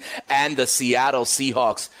Wilson, and the Seattle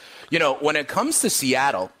Seahawks. When it comes to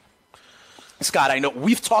Seattle, Scott, I know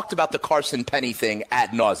we've talked about the Carson Penny thing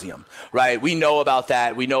ad nauseum, right? We know about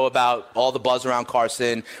that. We know about all the buzz around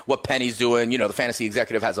Carson, what Penny's doing. You know, the Fantasy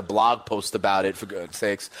Executive has a blog post about it, for goodness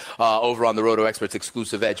sakes, over on the Roto Experts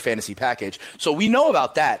exclusive Edge fantasy package. So we know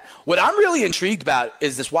about that. What I'm really intrigued about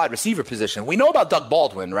is this wide receiver position. We know about Doug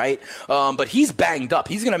Baldwin, right? But he's banged up.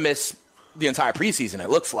 He's going to miss the entire preseason, it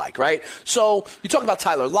looks like, right? So you talk about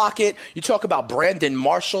Tyler Lockett, you talk about Brandon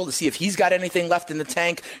Marshall to see if he's got anything left in the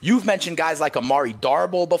tank. You've mentioned guys like Amari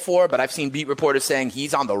Darboh before, but I've seen beat reporters saying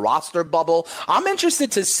he's on the roster bubble. I'm interested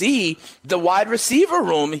to see the wide receiver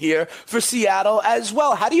room here for Seattle as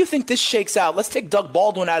well. How do you think this shakes out? Let's take Doug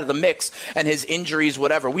Baldwin out of the mix and his injuries,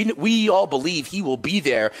 whatever. We all believe he will be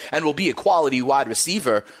there and will be a quality wide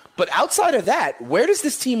receiver. But outside of that, where does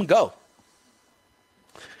this team go?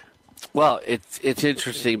 Well, it's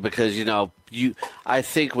interesting because, I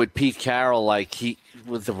think with Pete Carroll,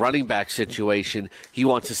 with the running back situation, he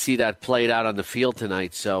wants to see that played out on the field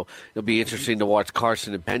tonight. So it'll be interesting to watch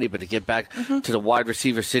Carson and Penny. But to get back to the wide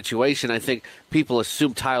receiver situation, I think people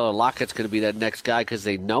assume Tyler Lockett's going to be that next guy because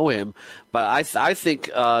they know him. But I think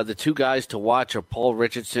the two guys to watch are Paul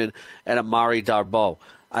Richardson and Amari Darboh.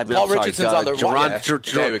 Paul Richardson's on the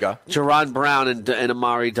there we go. Jerron Brown and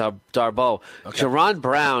Amari Darboh. Okay. Jerron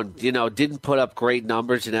Brown, didn't put up great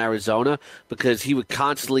numbers in Arizona because he would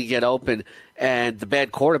constantly get open, and the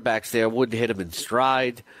bad quarterbacks there wouldn't hit him in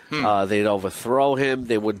stride. They'd overthrow him.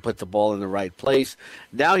 They wouldn't put the ball in the right place.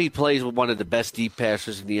 Now he plays with one of the best deep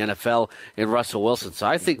passers in the NFL in Russell Wilson. So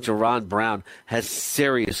I think Jerron Brown has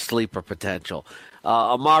serious sleeper potential.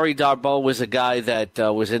 Amari Darboh was a guy that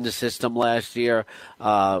was in the system last year.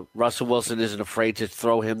 Russell Wilson isn't afraid to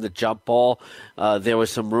throw him the jump ball. There were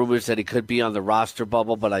some rumors that he could be on the roster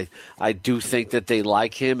bubble, but I do think that they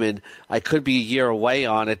like him, and I could be a year away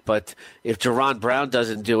on it. But if Jerron Brown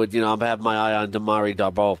doesn't do it, I'm having my eye on Amari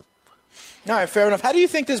Darboh. All right, fair enough. How do you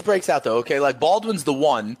think this breaks out, though? Okay, Baldwin's the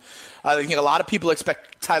one. I think a lot of people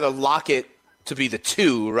expect Tyler Lockett to be the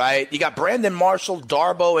two, right? You got Brandon Marshall,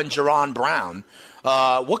 Darboh, and Jerron Brown.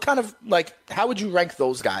 What kind of, how would you rank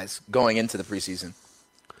those guys going into the preseason?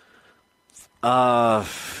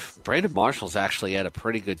 Brandon Marshall's actually had a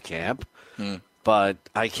pretty good camp, but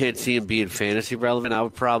I can't see him being fantasy relevant. I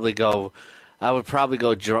would probably go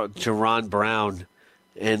Jerron Brown,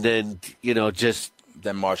 and then,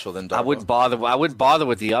 then Marshall, then Darboh. I wouldn't bother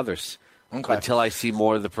with the others. Okay. Until I see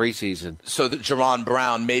more of the preseason. So Jerron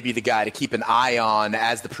Brown may be the guy to keep an eye on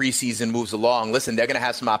as the preseason moves along. Listen, they're going to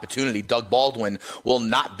have some opportunity. Doug Baldwin will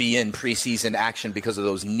not be in preseason action because of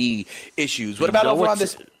those knee issues. What about over on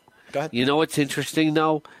this? Go ahead. You know what's interesting,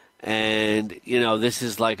 though? And, this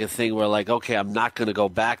is like a thing where, okay, I'm not going to go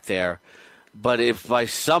back there. But if by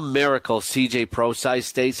some miracle CJ Prosise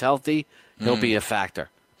stays healthy, he'll be a factor.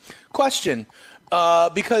 Question.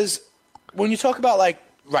 Because when you talk about,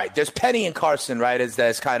 right, there's Penny and Carson, right,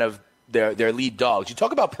 as kind of their lead dogs. You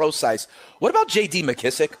talk about Prosise. What about J.D.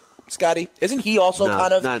 McKissick, Scotty? Isn't he also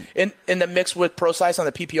in the mix with Prosise on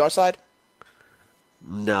the PPR side?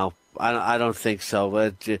 No, I don't think so.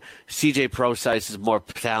 But C.J. Prosise is more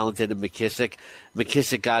talented than McKissick.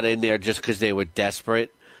 McKissick got in there just because they were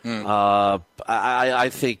desperate. I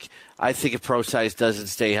think if Prosise doesn't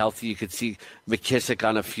stay healthy, you could see McKissick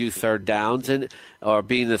on a few third downs or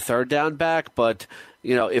being the third down back. But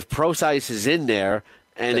if Prosise is in there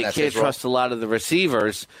and they can't trust a lot of the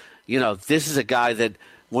receivers, this is a guy that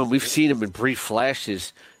when we've seen him in brief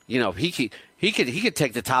flashes, he could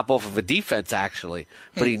take the top off of a defense actually,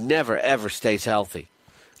 but he never ever stays healthy.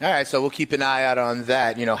 All right, so we'll keep an eye out on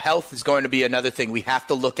that. Health is going to be another thing we have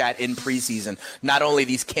to look at in preseason. Not only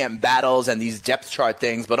these camp battles and these depth chart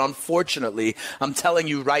things, but unfortunately, I'm telling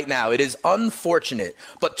you right now, it is unfortunate.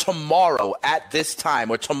 But tomorrow at this time,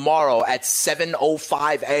 or tomorrow at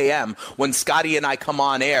 7:05 a.m., when Scotty and I come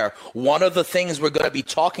on air, one of the things we're going to be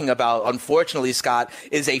talking about, unfortunately, Scott,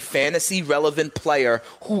 is a fantasy-relevant player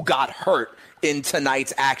who got hurt in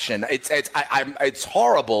tonight's action. It's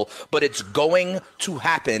horrible, but it's going to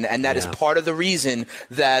happen, and that is part of the reason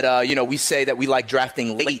that we say that we like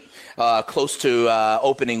drafting late, close to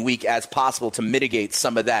opening week as possible to mitigate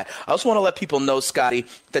some of that. I also want to let people know, Scotty,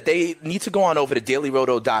 that they need to go on over to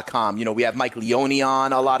dailyroto.com. We have Mike Leone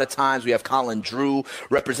on a lot of times. We have Colin Drew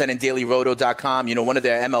representing dailyroto.com. One of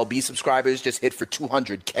their MLB subscribers just hit for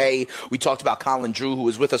 200K. We talked about Colin Drew, who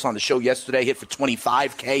was with us on the show yesterday, hit for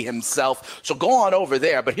 25K himself. So go on over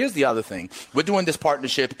there. But here's the other thing. We're doing this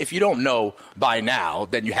partnership. If you don't know by now,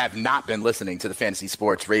 then then you have not been listening to the Fantasy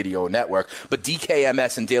Sports Radio Network. But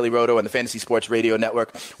DKMS and Daily Roto and the Fantasy Sports Radio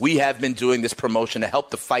Network, we have been doing this promotion to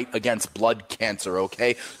help the fight against blood cancer,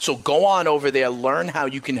 okay? So go on over there, learn how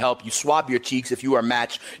you can help. You swab your cheeks if you are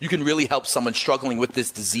matched. You can really help someone struggling with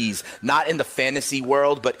this disease, not in the fantasy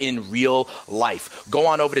world, but in real life. Go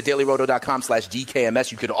on over to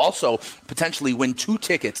dailyroto.com/DKMS. You could also potentially win 2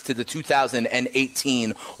 tickets to the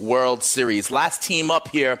 2018 World Series. Last team up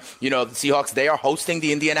here, the Seahawks, they are hosting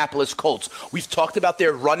the Indianapolis Colts. We've talked about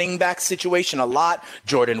their running back situation a lot.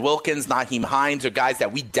 Jordan Wilkins, Nyheim Hines are guys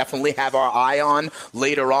that we definitely have our eye on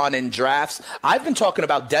later on in drafts. I've been talking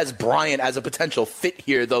about Des Bryant as a potential fit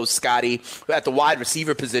here, though, Scotty, at the wide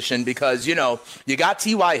receiver position because, you got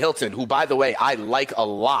T.Y. Hilton, who, by the way, I like a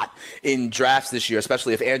lot in drafts this year,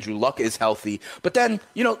 especially if Andrew Luck is healthy. But then,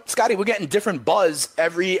 Scotty, we're getting different buzz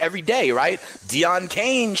every day, right? Deion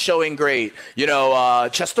Kane showing great.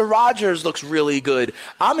 Chester Rogers looks really good.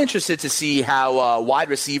 I'm interested to see how wide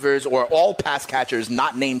receivers or all pass catchers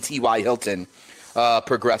not named T.Y. Hilton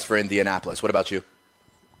progress for Indianapolis. What about you?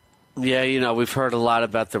 Yeah, we've heard a lot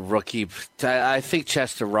about the rookie. I think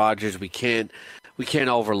Chester Rogers, we can't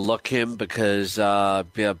overlook him because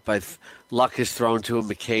luck is thrown to him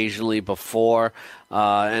occasionally before.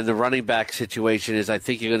 And the running back situation is I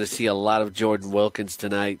think you're going to see a lot of Jordan Wilkins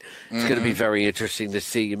tonight. It's going to be very interesting to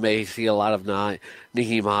see. You may see a lot of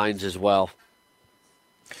Nyheim Hines as well.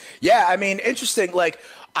 Yeah, I mean, interesting.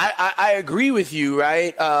 I agree with you,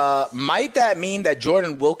 right? Might that mean that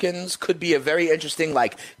Jordan Wilkins could be a very interesting,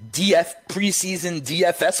 preseason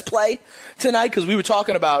DFS play tonight? Because we were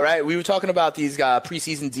talking about, right? We were talking about these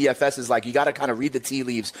preseason DFSs. You got to kind of read the tea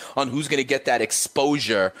leaves on who's going to get that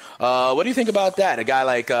exposure. What do you think about that? A guy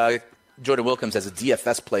like Jordan Wilkins as a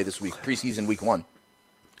DFS play this week, preseason week 1.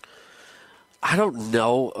 I don't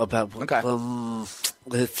know about. Okay.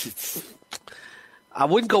 I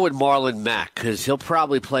wouldn't go with Marlon Mack because he'll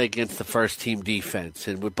probably play against the first-team defense,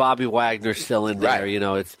 and with Bobby Wagner still in there,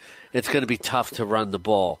 it's going to be tough to run the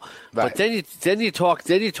ball. Right. But then you talk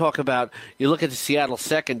about you look at the Seattle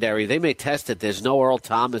secondary. They may test it. There's no Earl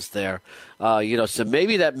Thomas there, so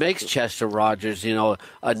maybe that makes Chester Rogers, a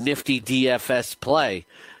nifty DFS play,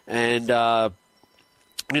 and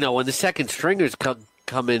when the second stringers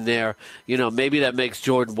come in there, maybe that makes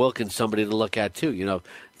Jordan Wilkins somebody to look at too.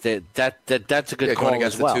 That's a good call going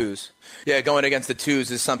against as well. The twos. Yeah, going against the twos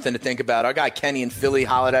is something to think about. Our guy Kenny in Philly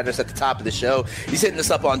hollered at us at the top of the show. He's hitting us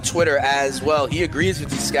up on Twitter as well. He agrees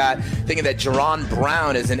with you, Scott, thinking that Jerron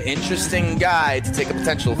Brown is an interesting guy to take a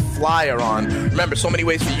potential flyer on. Remember, so many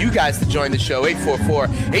ways for you guys to join the show.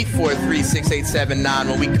 844-843-6879.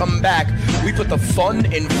 When we come back, we put the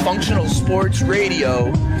fun in functional sports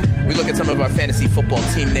radio. We look at some of our fantasy football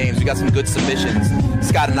team names. We got some good submissions.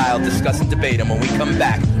 Scott and I will discuss and debate them when we come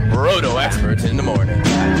back. Roto Experts in the morning.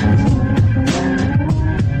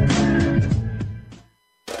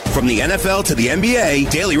 From the NFL to the NBA,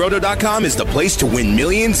 DailyRoto.com is the place to win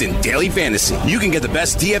millions in daily fantasy. You can get the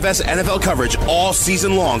best DFS NFL coverage all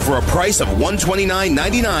season long for a price of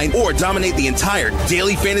 $129.99 or dominate the entire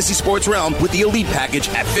daily fantasy sports realm with the Elite Package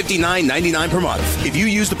at $59.99 per month. If you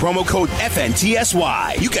use the promo code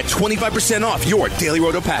FNTSY, you get 25% off your Daily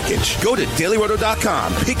Roto package. Go to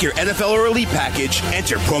DailyRoto.com, pick your NFL or Elite Package,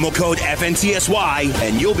 enter promo code FNTSY,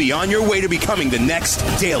 and you'll be on your way to becoming the next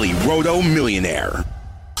Daily Roto millionaire.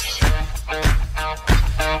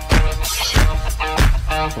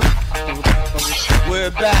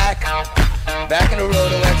 We're back in the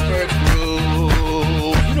Roto Experts room.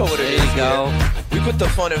 You know what it is. Go. We put the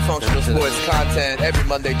fun and functional sports content every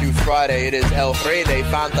Monday through Friday. It is El Rey de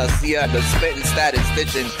Fantasia, the spitting, static,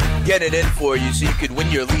 stitching. Get it in for you so you could win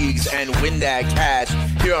your leagues and win that cash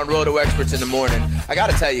here on Roto Experts in the morning. I got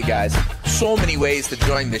to tell you guys, so many ways to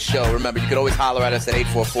join the show. Remember, you can always holler at us at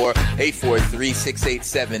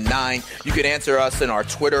 844-843-6879. You can answer us in our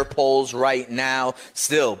Twitter polls right now.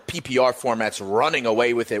 Still, PPR format's running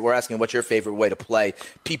away with it. We're asking what's your favorite way to play.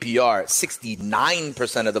 PPR,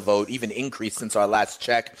 69% of the vote, even increased since our last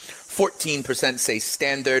check. 14% say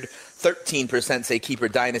standard. 13% say keeper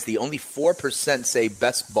dynasty. Only 4% say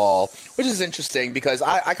best ball, which is interesting because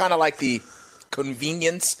I kind of like the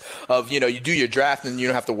convenience of, you do your draft and you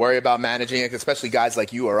don't have to worry about managing it, especially guys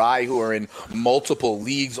like you or I who are in multiple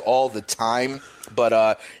leagues all the time.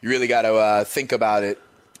 But you really got to think about it.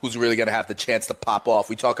 Who's really going to have the chance to pop off?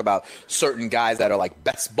 We talk about certain guys that are like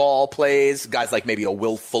best ball plays, guys like maybe a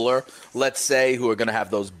Will Fuller, let's say, who are going to have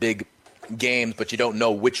those big games, but you don't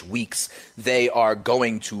know which weeks they are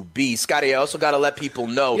going to be. Scotty, I also got to let people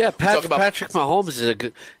know. Yeah, Patrick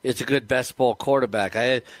Mahomes is a good best ball quarterback.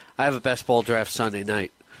 I have a best ball draft Sunday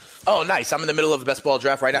night. Oh, nice. I'm in the middle of a best ball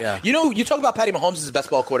draft right now. Yeah. You know, you talk about Patty Mahomes as a best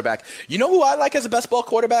ball quarterback. You know who I like as a best ball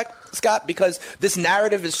quarterback, Scott? Because this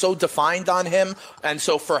narrative is so defined on him. And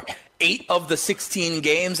so for 8 of the 16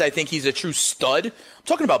 games, I think he's a true stud. I'm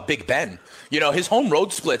talking about Big Ben. You know, his home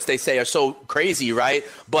road splits, they say, are so crazy, right?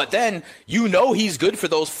 But then you know he's good for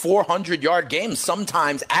those 400-yard games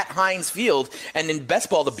sometimes at Heinz Field. And in best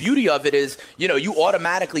ball, the beauty of it is, you know, you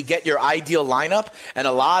automatically get your ideal lineup. And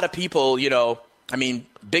a lot of people, you know, I mean,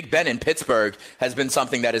 Big Ben in Pittsburgh has been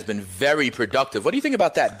something that has been very productive. What do you think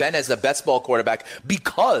about that? Ben as the best ball quarterback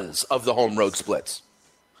because of the home road splits.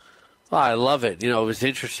 Well, I love it. You know, it was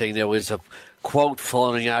interesting. There was a quote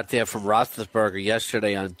floating out there from Roethlisberger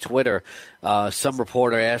yesterday on Twitter. Some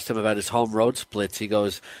reporter asked him about his home road splits. He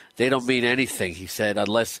goes, "They don't mean anything," he said,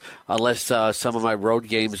 unless some of my road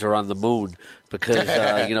games are on the moon,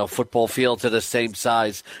 because you know, football fields are the same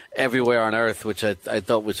size everywhere on earth, which I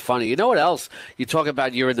thought was funny. You know what else? You talk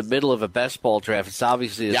about you're in the middle of a best ball draft. It's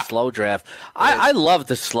obviously a slow draft. I love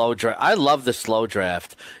the slow draft. I love the slow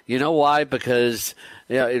draft. You know why? Because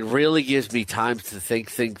it really gives me time to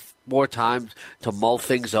think more time to mull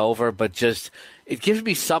things over, but just it gives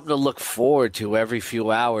me something to look forward to every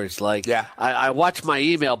few hours. Like, I watch my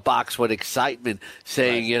email box with excitement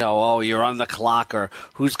saying, you know, oh, you're on the clock, or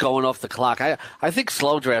who's going off the clock. I think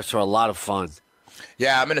slow drafts are a lot of fun.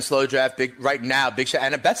 Yeah, I'm in a slow draft right now. Big shout,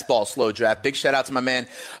 and a best ball slow draft. Big shout out to my man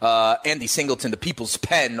Andy Singleton, the People's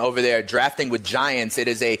Pen over there, drafting with Giants. It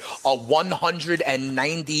is a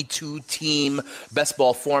 192 team best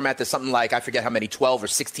ball format. There's something like, I forget how many, 12 or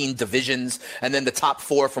 16 divisions, and then the top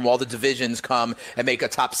 4 from all the divisions come and make a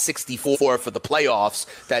top 64 for the playoffs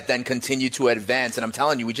that then continue to advance. And I'm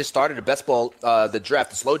telling you, we just started a best ball the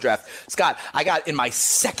slow draft. Scott, I got in my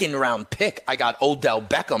second round pick, I got Odell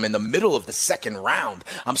Beckham in the middle of the second round.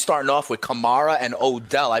 I'm starting off with Kamara and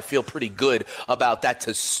Odell. I feel pretty good about that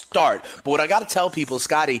to start. But what I got to tell people,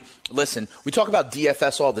 Scotty, listen, we talk about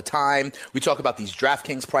DFS all the time. We talk about these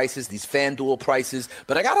DraftKings prices, these FanDuel prices.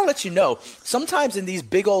 But I got to let you know, sometimes in these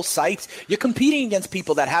big old sites, you're competing against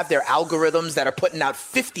people that have their algorithms that are putting out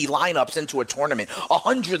 50 lineups into a tournament,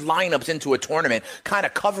 100 lineups into a tournament, kind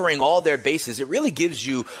of covering all their bases. It really gives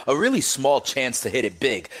you a really small chance to hit it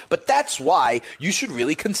big. But that's why you should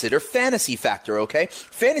really consider Fantasy Factor, okay?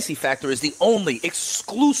 Fantasy Factor is the only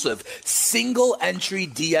exclusive single-entry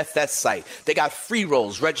DFS site. They got free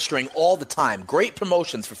rolls registering all the time. Great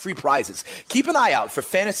promotions for free prizes. Keep an eye out for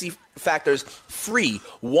Fantasy Factor's free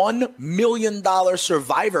 $1 million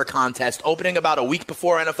Survivor contest opening about a week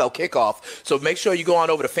before NFL kickoff. So make sure you go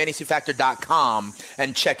on over to fantasyfactor.com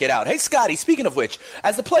and check it out. Hey, Scotty, speaking of which,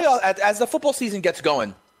 as the football season gets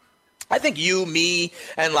going, I think you, me,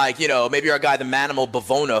 and maybe our guy, the Manimal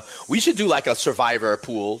Bavona, we should do like a Survivor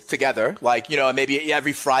pool together. Maybe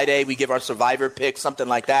every Friday we give our Survivor pick, something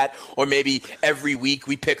like that. Or maybe every week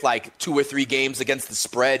we pick like 2 or 3 games against the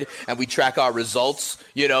spread and we track our results,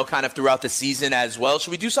 kind of throughout the season as well.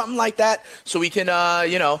 Should we do something like that so we can, kind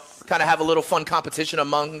of have a little fun competition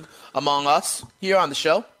among us here on the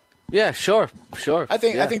show? Yeah, sure. I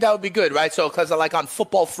think that would be good, right? So, because like on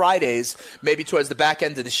Football Fridays, maybe towards the back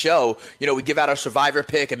end of the show, we give out our Survivor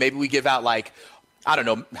pick, and maybe we give out I don't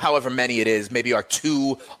know, however many it is, maybe our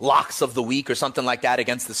 2 locks of the week or something like that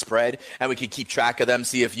against the spread, and we can keep track of them,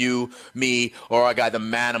 see if you, me, or our guy, the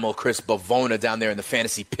Manimal Chris Bavona down there in the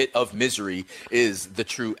fantasy pit of misery is the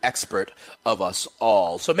true expert of us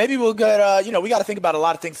all. So maybe we'll get, we got to think about a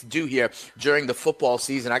lot of things to do here during the football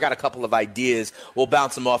season. I got a couple of ideas. We'll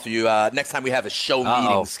bounce them off of you next time we have a show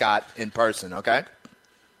meeting, Scott, in person, okay?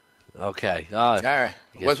 Okay. All right.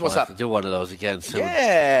 What's up? Do one of those again soon.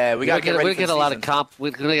 Yeah, we got to get a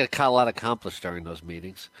lot accomplished during those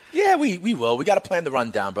meetings. Yeah, we will. We got to plan the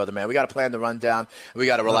rundown, brother man. We got to plan the rundown. We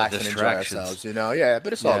got to relax and enjoy ourselves. Yeah,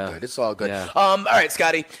 but it's all good. It's all good. Yeah. All right,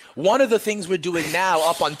 Scotty. One of the things we're doing now,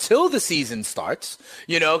 up until the season starts,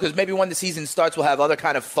 because maybe when the season starts, we'll have other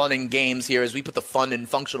kind of fun and games here as we put the fun in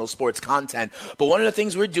functional sports content. But one of the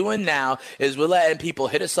things we're doing now is we're letting people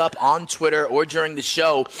hit us up on Twitter or during the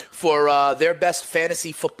show for their best fantasy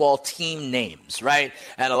football team names, right?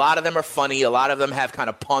 And a lot of them are funny. A lot of them have kind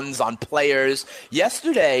of puns on players.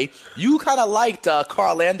 Yesterday, you kind of liked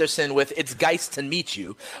Carl Anderson with "It's Geist to Meet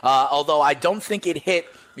You," although I don't think it hit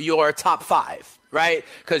your top 5. Right?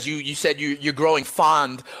 Because you said you're growing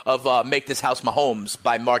fond of Make This House Mahomes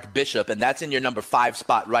by Mark Bishop, and that's in your number 5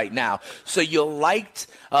 spot right now. So you liked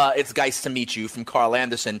It's Geist to Meet You from Carl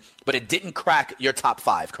Anderson, but it didn't crack your top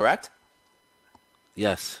 5, correct?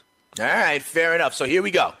 Yes. All right, fair enough. So here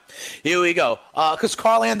we go. Because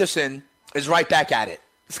Carl Anderson is right back at it.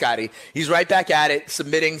 Scotty. He's right back at it,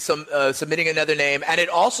 submitting another name, and it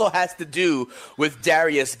also has to do with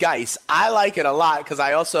Darius Geis. I like it a lot because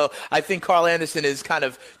I think Carl Anderson is kind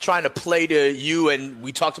of trying to play to you, and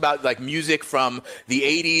we talked about like music from the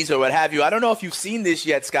 80s or what have you. I don't know if you've seen this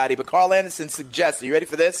yet, Scotty, but Carl Anderson suggests, are you ready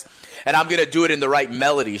for this? And I'm going to do it in the right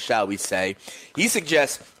melody, shall we say. He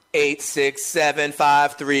suggests 8, 6, 7,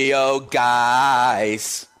 5, 3, 0,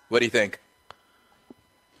 Geis. What do you think?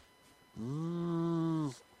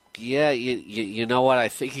 Yeah, you know what? I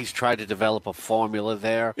think he's tried to develop a formula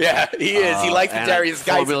there. Yeah, he is. He likes the Darius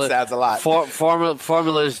Geis sounds a lot.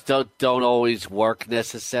 Formulas don't always work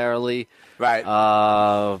necessarily. Right.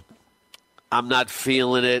 I'm not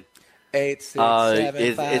feeling it. 8, 6,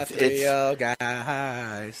 7, 5, 3, 0,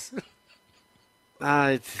 guys.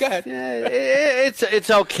 Go ahead.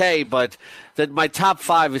 It's okay, but my top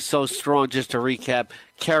 5 is so strong. Just to recap: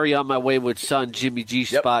 Carry On My Wayward Son, Jimmy G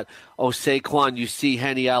Spot, Oh Saquon, You See,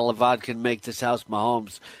 Henny Alavad Can Make This House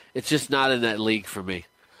Mahomes. It's just not in that league for me.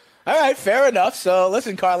 All right, fair enough. So,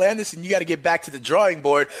 listen, Carl Anderson, you got to get back to the drawing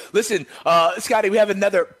board. Listen, Scotty, we have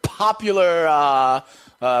another popular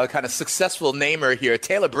kind of successful namer here.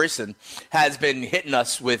 Taylor Brisson has been hitting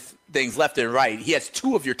us with things left and right. He has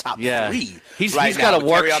 2 of your top 3. He's got a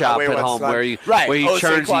workshop at home where he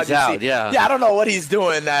churns these out. Yeah, I don't know what he's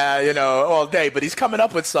doing, all day, but he's coming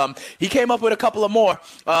up with some. He came up with a couple of more.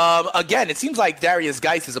 Again, it seems like Darius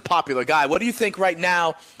Geis is a popular guy. What do you think right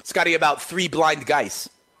now, Scotty, about 3 blind Geis?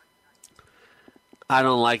 I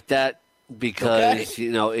don't like that because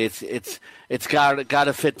it's got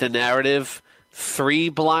to fit the narrative. 3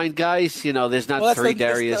 blind guys, there's not 3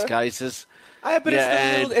 Darius Geises. But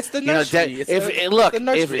it's the nursery.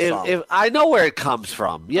 If I know where it comes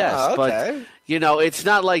from, yes, but it's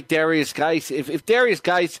not like Darius Geis. If Darius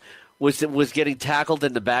Geis was getting tackled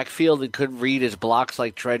in the backfield and couldn't read his blocks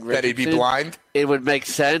like Trent Richardson, that he'd be blind, it would make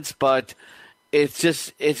sense. But it's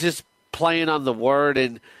just playing on the word,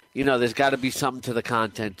 and there's got to be something to the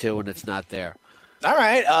content too, and it's not there. All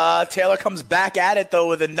right. Taylor comes back at it, though,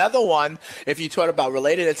 with another one. If you talk about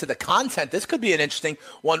related it to the content, this could be an interesting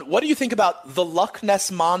one. What do you think about the Loch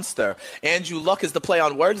Ness Monster? Andrew Luck is the play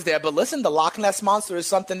on words there. But listen, the Loch Ness Monster is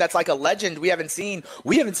something that's like a legend we haven't seen.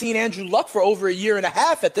 We haven't seen Andrew Luck for over a year and a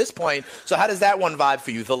half at this point. So how does that one vibe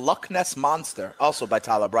for you? The Loch Ness Monster, also by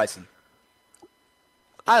Tyler Bryson.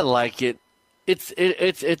 I like it. It's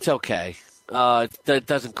okay. It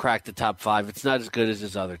doesn't crack the top 5. It's not as good as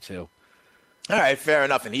his other 2. All right, fair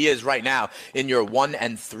enough. And he is right now in your 1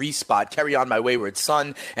 and 3 spot. Carry On My Wayward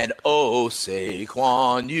Son and Oh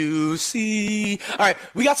Saquon, You See. All right,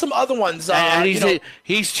 we got some other ones. And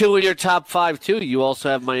he's 2 in your top 5 too. You also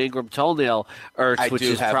have my Ingram Toenail Ertz, which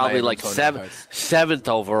is probably like 7th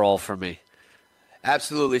overall for me.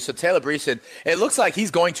 Absolutely. So Taylor Brisson, it looks like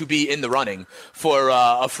he's going to be in the running for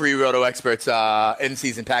a free Roto Experts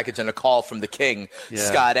in-season package and a call from the King,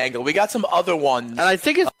 Scott Engel. We got some other ones. And I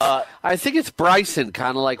think it's Bryson,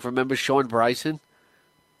 kind of like, remember Sean Bryson?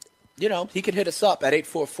 He could hit us up at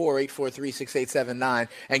 844-843-6879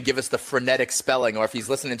 and give us the frenetic spelling. Or if he's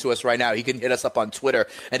listening to us right now, he can hit us up on Twitter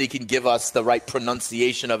and he can give us the right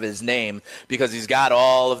pronunciation of his name because he's got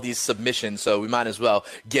all of these submissions, so we might as well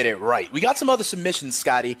get it right. We got some other submissions,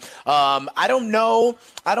 Scotty. I don't know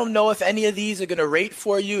if any of these are going to rate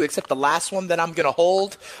for you except the last one that I'm going to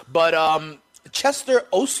hold. But Chester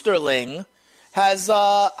Osterling has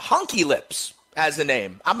Honky Lips as the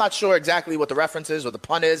name. I'm not sure exactly what the reference is or the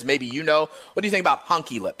pun is. Maybe you know. What do you think about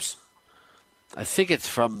Honky Lips? I think it's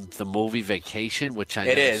from the movie Vacation, which I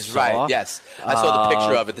It is, saw. Right, yes. I saw the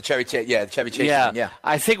picture of it, the Chevy Chase. Yeah.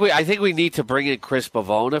 I think we need to bring in Chris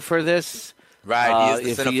Pavona for this. Right,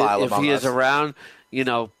 he is the cinephile if he is around,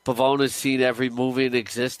 Pavona's seen every movie in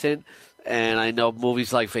existence, and I know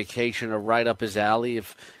movies like Vacation are right up his alley.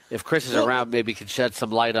 If Chris is around, maybe he can shed some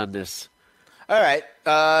light on this. All right.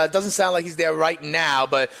 Doesn't sound like he's there right now,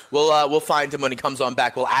 but we'll find him when he comes on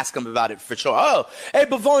back. We'll ask him about it for sure. Oh, hey,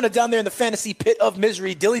 Bavona down there in the fantasy pit of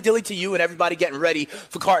misery. Dilly to you and everybody getting ready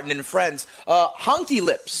for Carton and Friends. Honky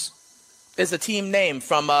Lips is a team name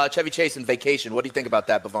from Chevy Chase and Vacation. What do you think about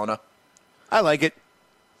that, Bavona? I like it.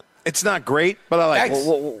 It's not great, but I like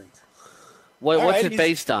it. What's it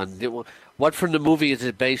based on? What from the movie is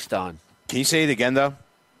it based on? Can you say it again, though?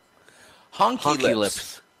 Honky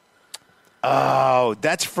Lips. Oh,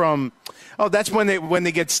 that's from. Oh, that's when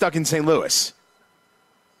they get stuck in St. Louis,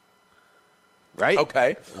 right?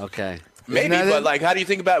 Okay. Maybe, but how do you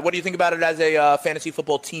think about? What do you think about it as a fantasy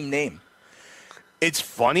football team name? It's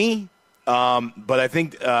funny, but I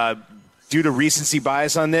think due to recency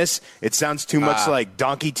bias on this, it sounds too much like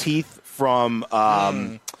Donkey Teeth from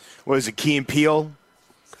what is it, Key and Peele?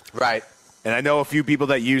 Right. And I know a few people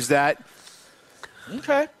that use that.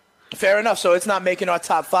 Okay. Fair enough. So it's not making our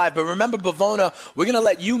top 5. But remember, Bavona, we're going to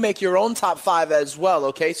let you make your own top 5 as well,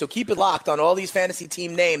 okay? So keep it locked on all these fantasy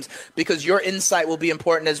team names because your insight will be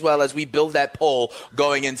important as well as we build that poll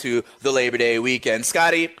going into the Labor Day weekend.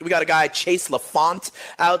 Scotty, we got a guy, Chase LaFont,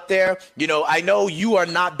 out there. You know, I know you are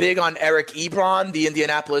not big on Eric Ebron, the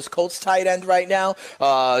Indianapolis Colts tight end right now,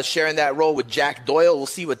 sharing that role with Jack Doyle. We'll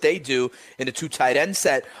see what they do in the 2 tight end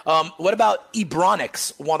set. What about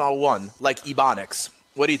Ebronix 101, like Ebonics?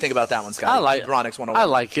 What do you think about that one, Scott? I like Ebronix 101. I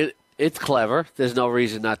like it. It's clever. There's no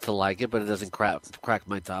reason not to like it, but it doesn't crack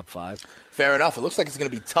my top 5. Fair enough. It looks like it's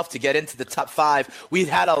going to be tough to get into the top 5. We've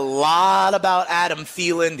had a lot about Adam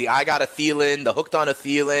Thielen, the I got a Thielen, the hooked on a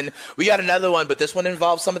Thielen. We got another one, but this one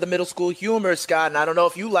involves some of the middle school humor, Scott, and I don't know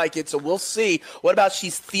if you like it, so we'll see. What about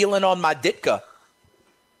she's Thielen on my Ditka?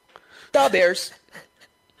 The Bears.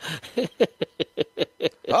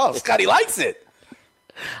 Oh, Scotty likes it.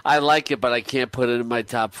 I like it, but I can't put it in my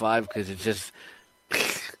top 5 because it's just.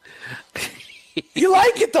 You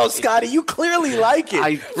like it, though, Scotty. You clearly like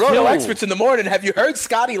it. Roto Experts in the morning. Have you heard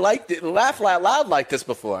Scotty laugh out loud like this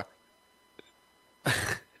before?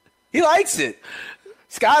 He likes it.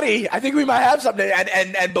 Scotty, I think we might have something.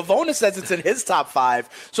 And Bavona says it's in his top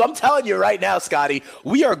 5. So I'm telling you right now, Scotty,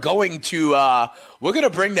 we are going to we're going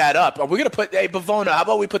to bring that up. We're going to put, hey, Bavona, how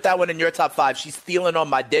about we put that one in your top 5? She's Thielen on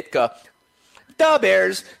my Ditka. The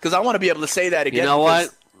Bears, because I want to be able to say that again. You know what?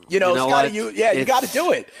 You know Scotty, you got to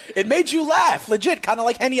do it. It made you laugh, legit, kind of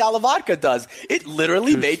like Henny a la Vodka does. It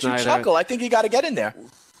literally made you chuckle. I think you got to get in there.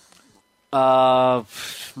 I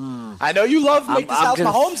know you love Make This House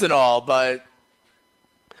Mahomes and all, but...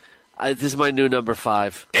 this is my new number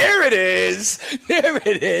 5. There it is. There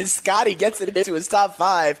it is. Scotty gets it into his top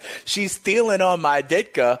 5. She's stealing on my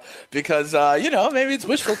Ditka because, maybe it's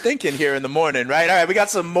wishful thinking here in the morning, right? All right, we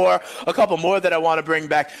got a couple more that I want to bring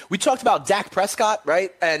back. We talked about Dak Prescott,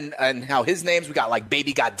 right? And how his names, we got like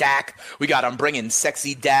Baby Got Dak. We got I'm bringing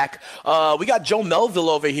Sexy Dak. We got Joe Melville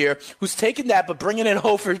over here who's taking that but bringing it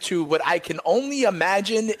over to what I can only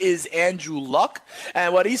imagine is Andrew Luck.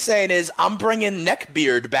 And what he's saying is I'm bringing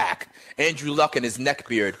Neckbeard back. Andrew Luck and his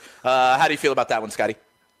neckbeard. How do you feel about that one, Scotty?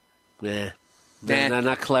 Yeah. They're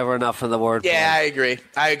not clever enough in the word. Yeah, I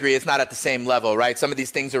agree. It's not at the same level, right? Some of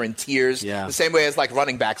these things are in tiers. Yeah. The same way as like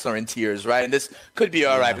running backs are in tiers, right? And this could be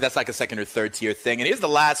all right, but that's like a second or third tier thing. And here's the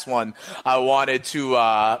last one I wanted to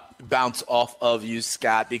bounce off of you,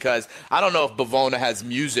 Scott, because I don't know if Bavona has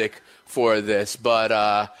music for this, but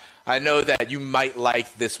I know that you might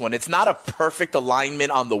like this one. It's not a perfect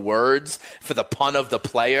alignment on the words for the pun of the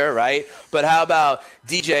player, right? But how about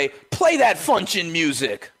DJ, play that function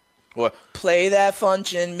music? Or play that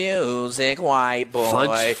function music, white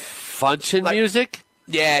boy. Function music?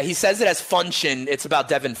 Yeah, he says it as function. It's about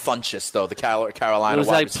Devin Funchess, though, the Carolina It was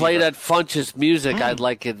wide like receiver. play that Funchess music. I'd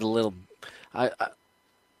like it a little. I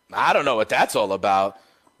don't know what that's all about.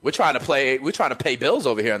 We're trying to pay bills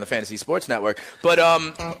over here on the Fantasy Sports Network. But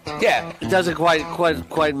yeah, it doesn't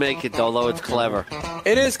quite make it, although it's clever.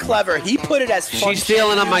 It is clever. He put it as function. She's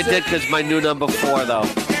stealing on my dick because my new number 4, though.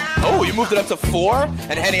 Oh, you moved it up to 4,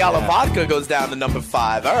 and Henny a la Vodka goes down to number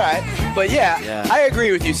 5. All right, but yeah, I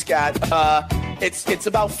agree with you, Scott. It's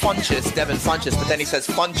about Funchess, Devin Funchess, but then he says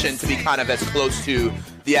function to be kind of as close to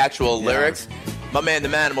the actual lyrics. My man, the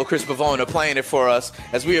Manimal, Chris Bavona, playing it for us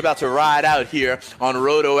as we're about to ride out here on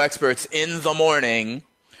Roto Experts in the morning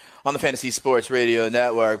on the Fantasy Sports Radio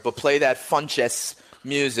Network. But play that Funchess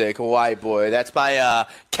music, white boy. That's by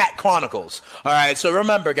Cat Chronicles. All right, so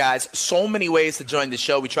remember, guys, so many ways to join the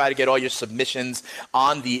show. We try to get all your submissions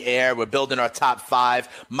on the air. We're building our top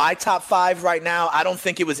 5. My top 5 right now, I don't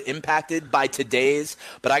think it was impacted by today's,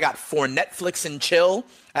 but I got For Netflix and Chill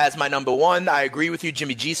as my number 1. I agree with you,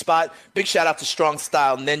 Jimmy G Spot. Big shout out to Strong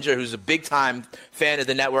Style Ninja, who's a big time fan of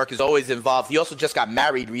the network, is always involved. He also just got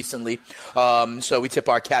married recently, so we tip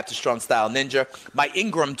our cap to Strong Style Ninja. My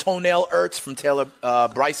Ingram Toenail Ertz from Taylor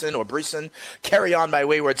Bryson. Carry On My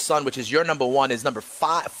Wayward Son, which is your number 1, is number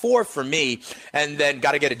 4 for me. And then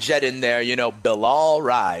got to get a jet in there, Bilal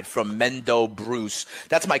Ride from Mendo Bruce.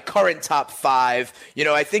 That's my current top 5.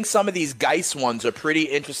 I think some of these Geis ones are pretty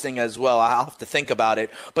interesting as well. I'll have to think about it.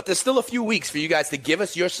 But there's still a few weeks for you guys to give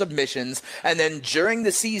us your submissions, and then during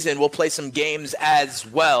the season, we'll play some games as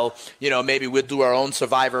well. Maybe we'll do our own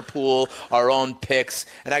survivor pool, our own picks,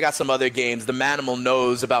 and I got some other games. The Manimal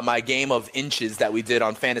knows about my game of inches that we did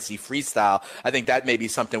on Fantasy Freestyle. I think that may be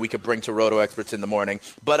something we could bring to Roto Experts in the morning.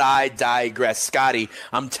 But I digress. Scotty,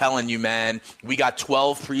 I'm telling you, man, we got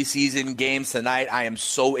 12 preseason games tonight. I am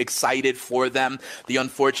so excited for them. The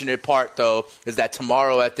unfortunate part, though, is that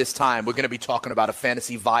tomorrow at this time, we're going to be talking about a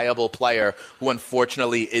fantasy viable player who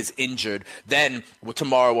unfortunately is injured. Then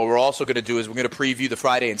tomorrow, what we're also going to do is we're going to preview the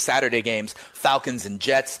Friday and Saturday games, Falcons and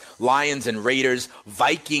Jets, Lions and Raiders,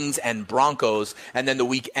 Vikings and Broncos, and then the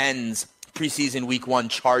week ends, preseason week 1,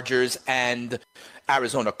 Chargers and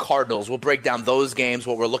Arizona Cardinals. We'll break down those games,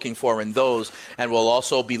 what we're looking for in those, and we'll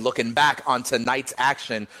also be looking back on tonight's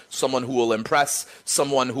action, someone who will impress,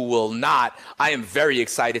 someone who will not. I am very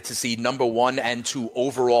excited to see number 1 and 2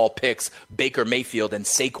 overall picks, Baker Mayfield and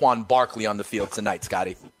Saquon Barkley on the field tonight,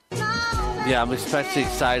 Scotty. Yeah, I'm especially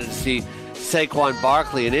excited to see Saquon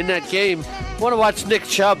Barkley. And in that game, I want to watch Nick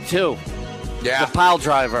Chubb, too. Yeah. The pile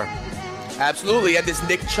driver. Absolutely, and this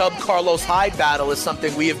Nick Chubb-Carlos Hyde battle is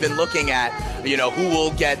something we have been looking at. You know, who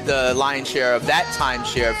will get the lion's share of that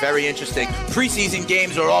timeshare? Very interesting. Preseason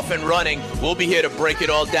games are off and running. We'll be here to break it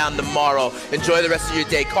all down tomorrow. Enjoy the rest of your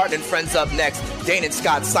day. Carton and Friends up next. Dane and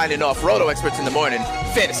Scott signing off. Roto Experts in the Morning,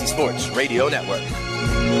 Fantasy Sports Radio Network.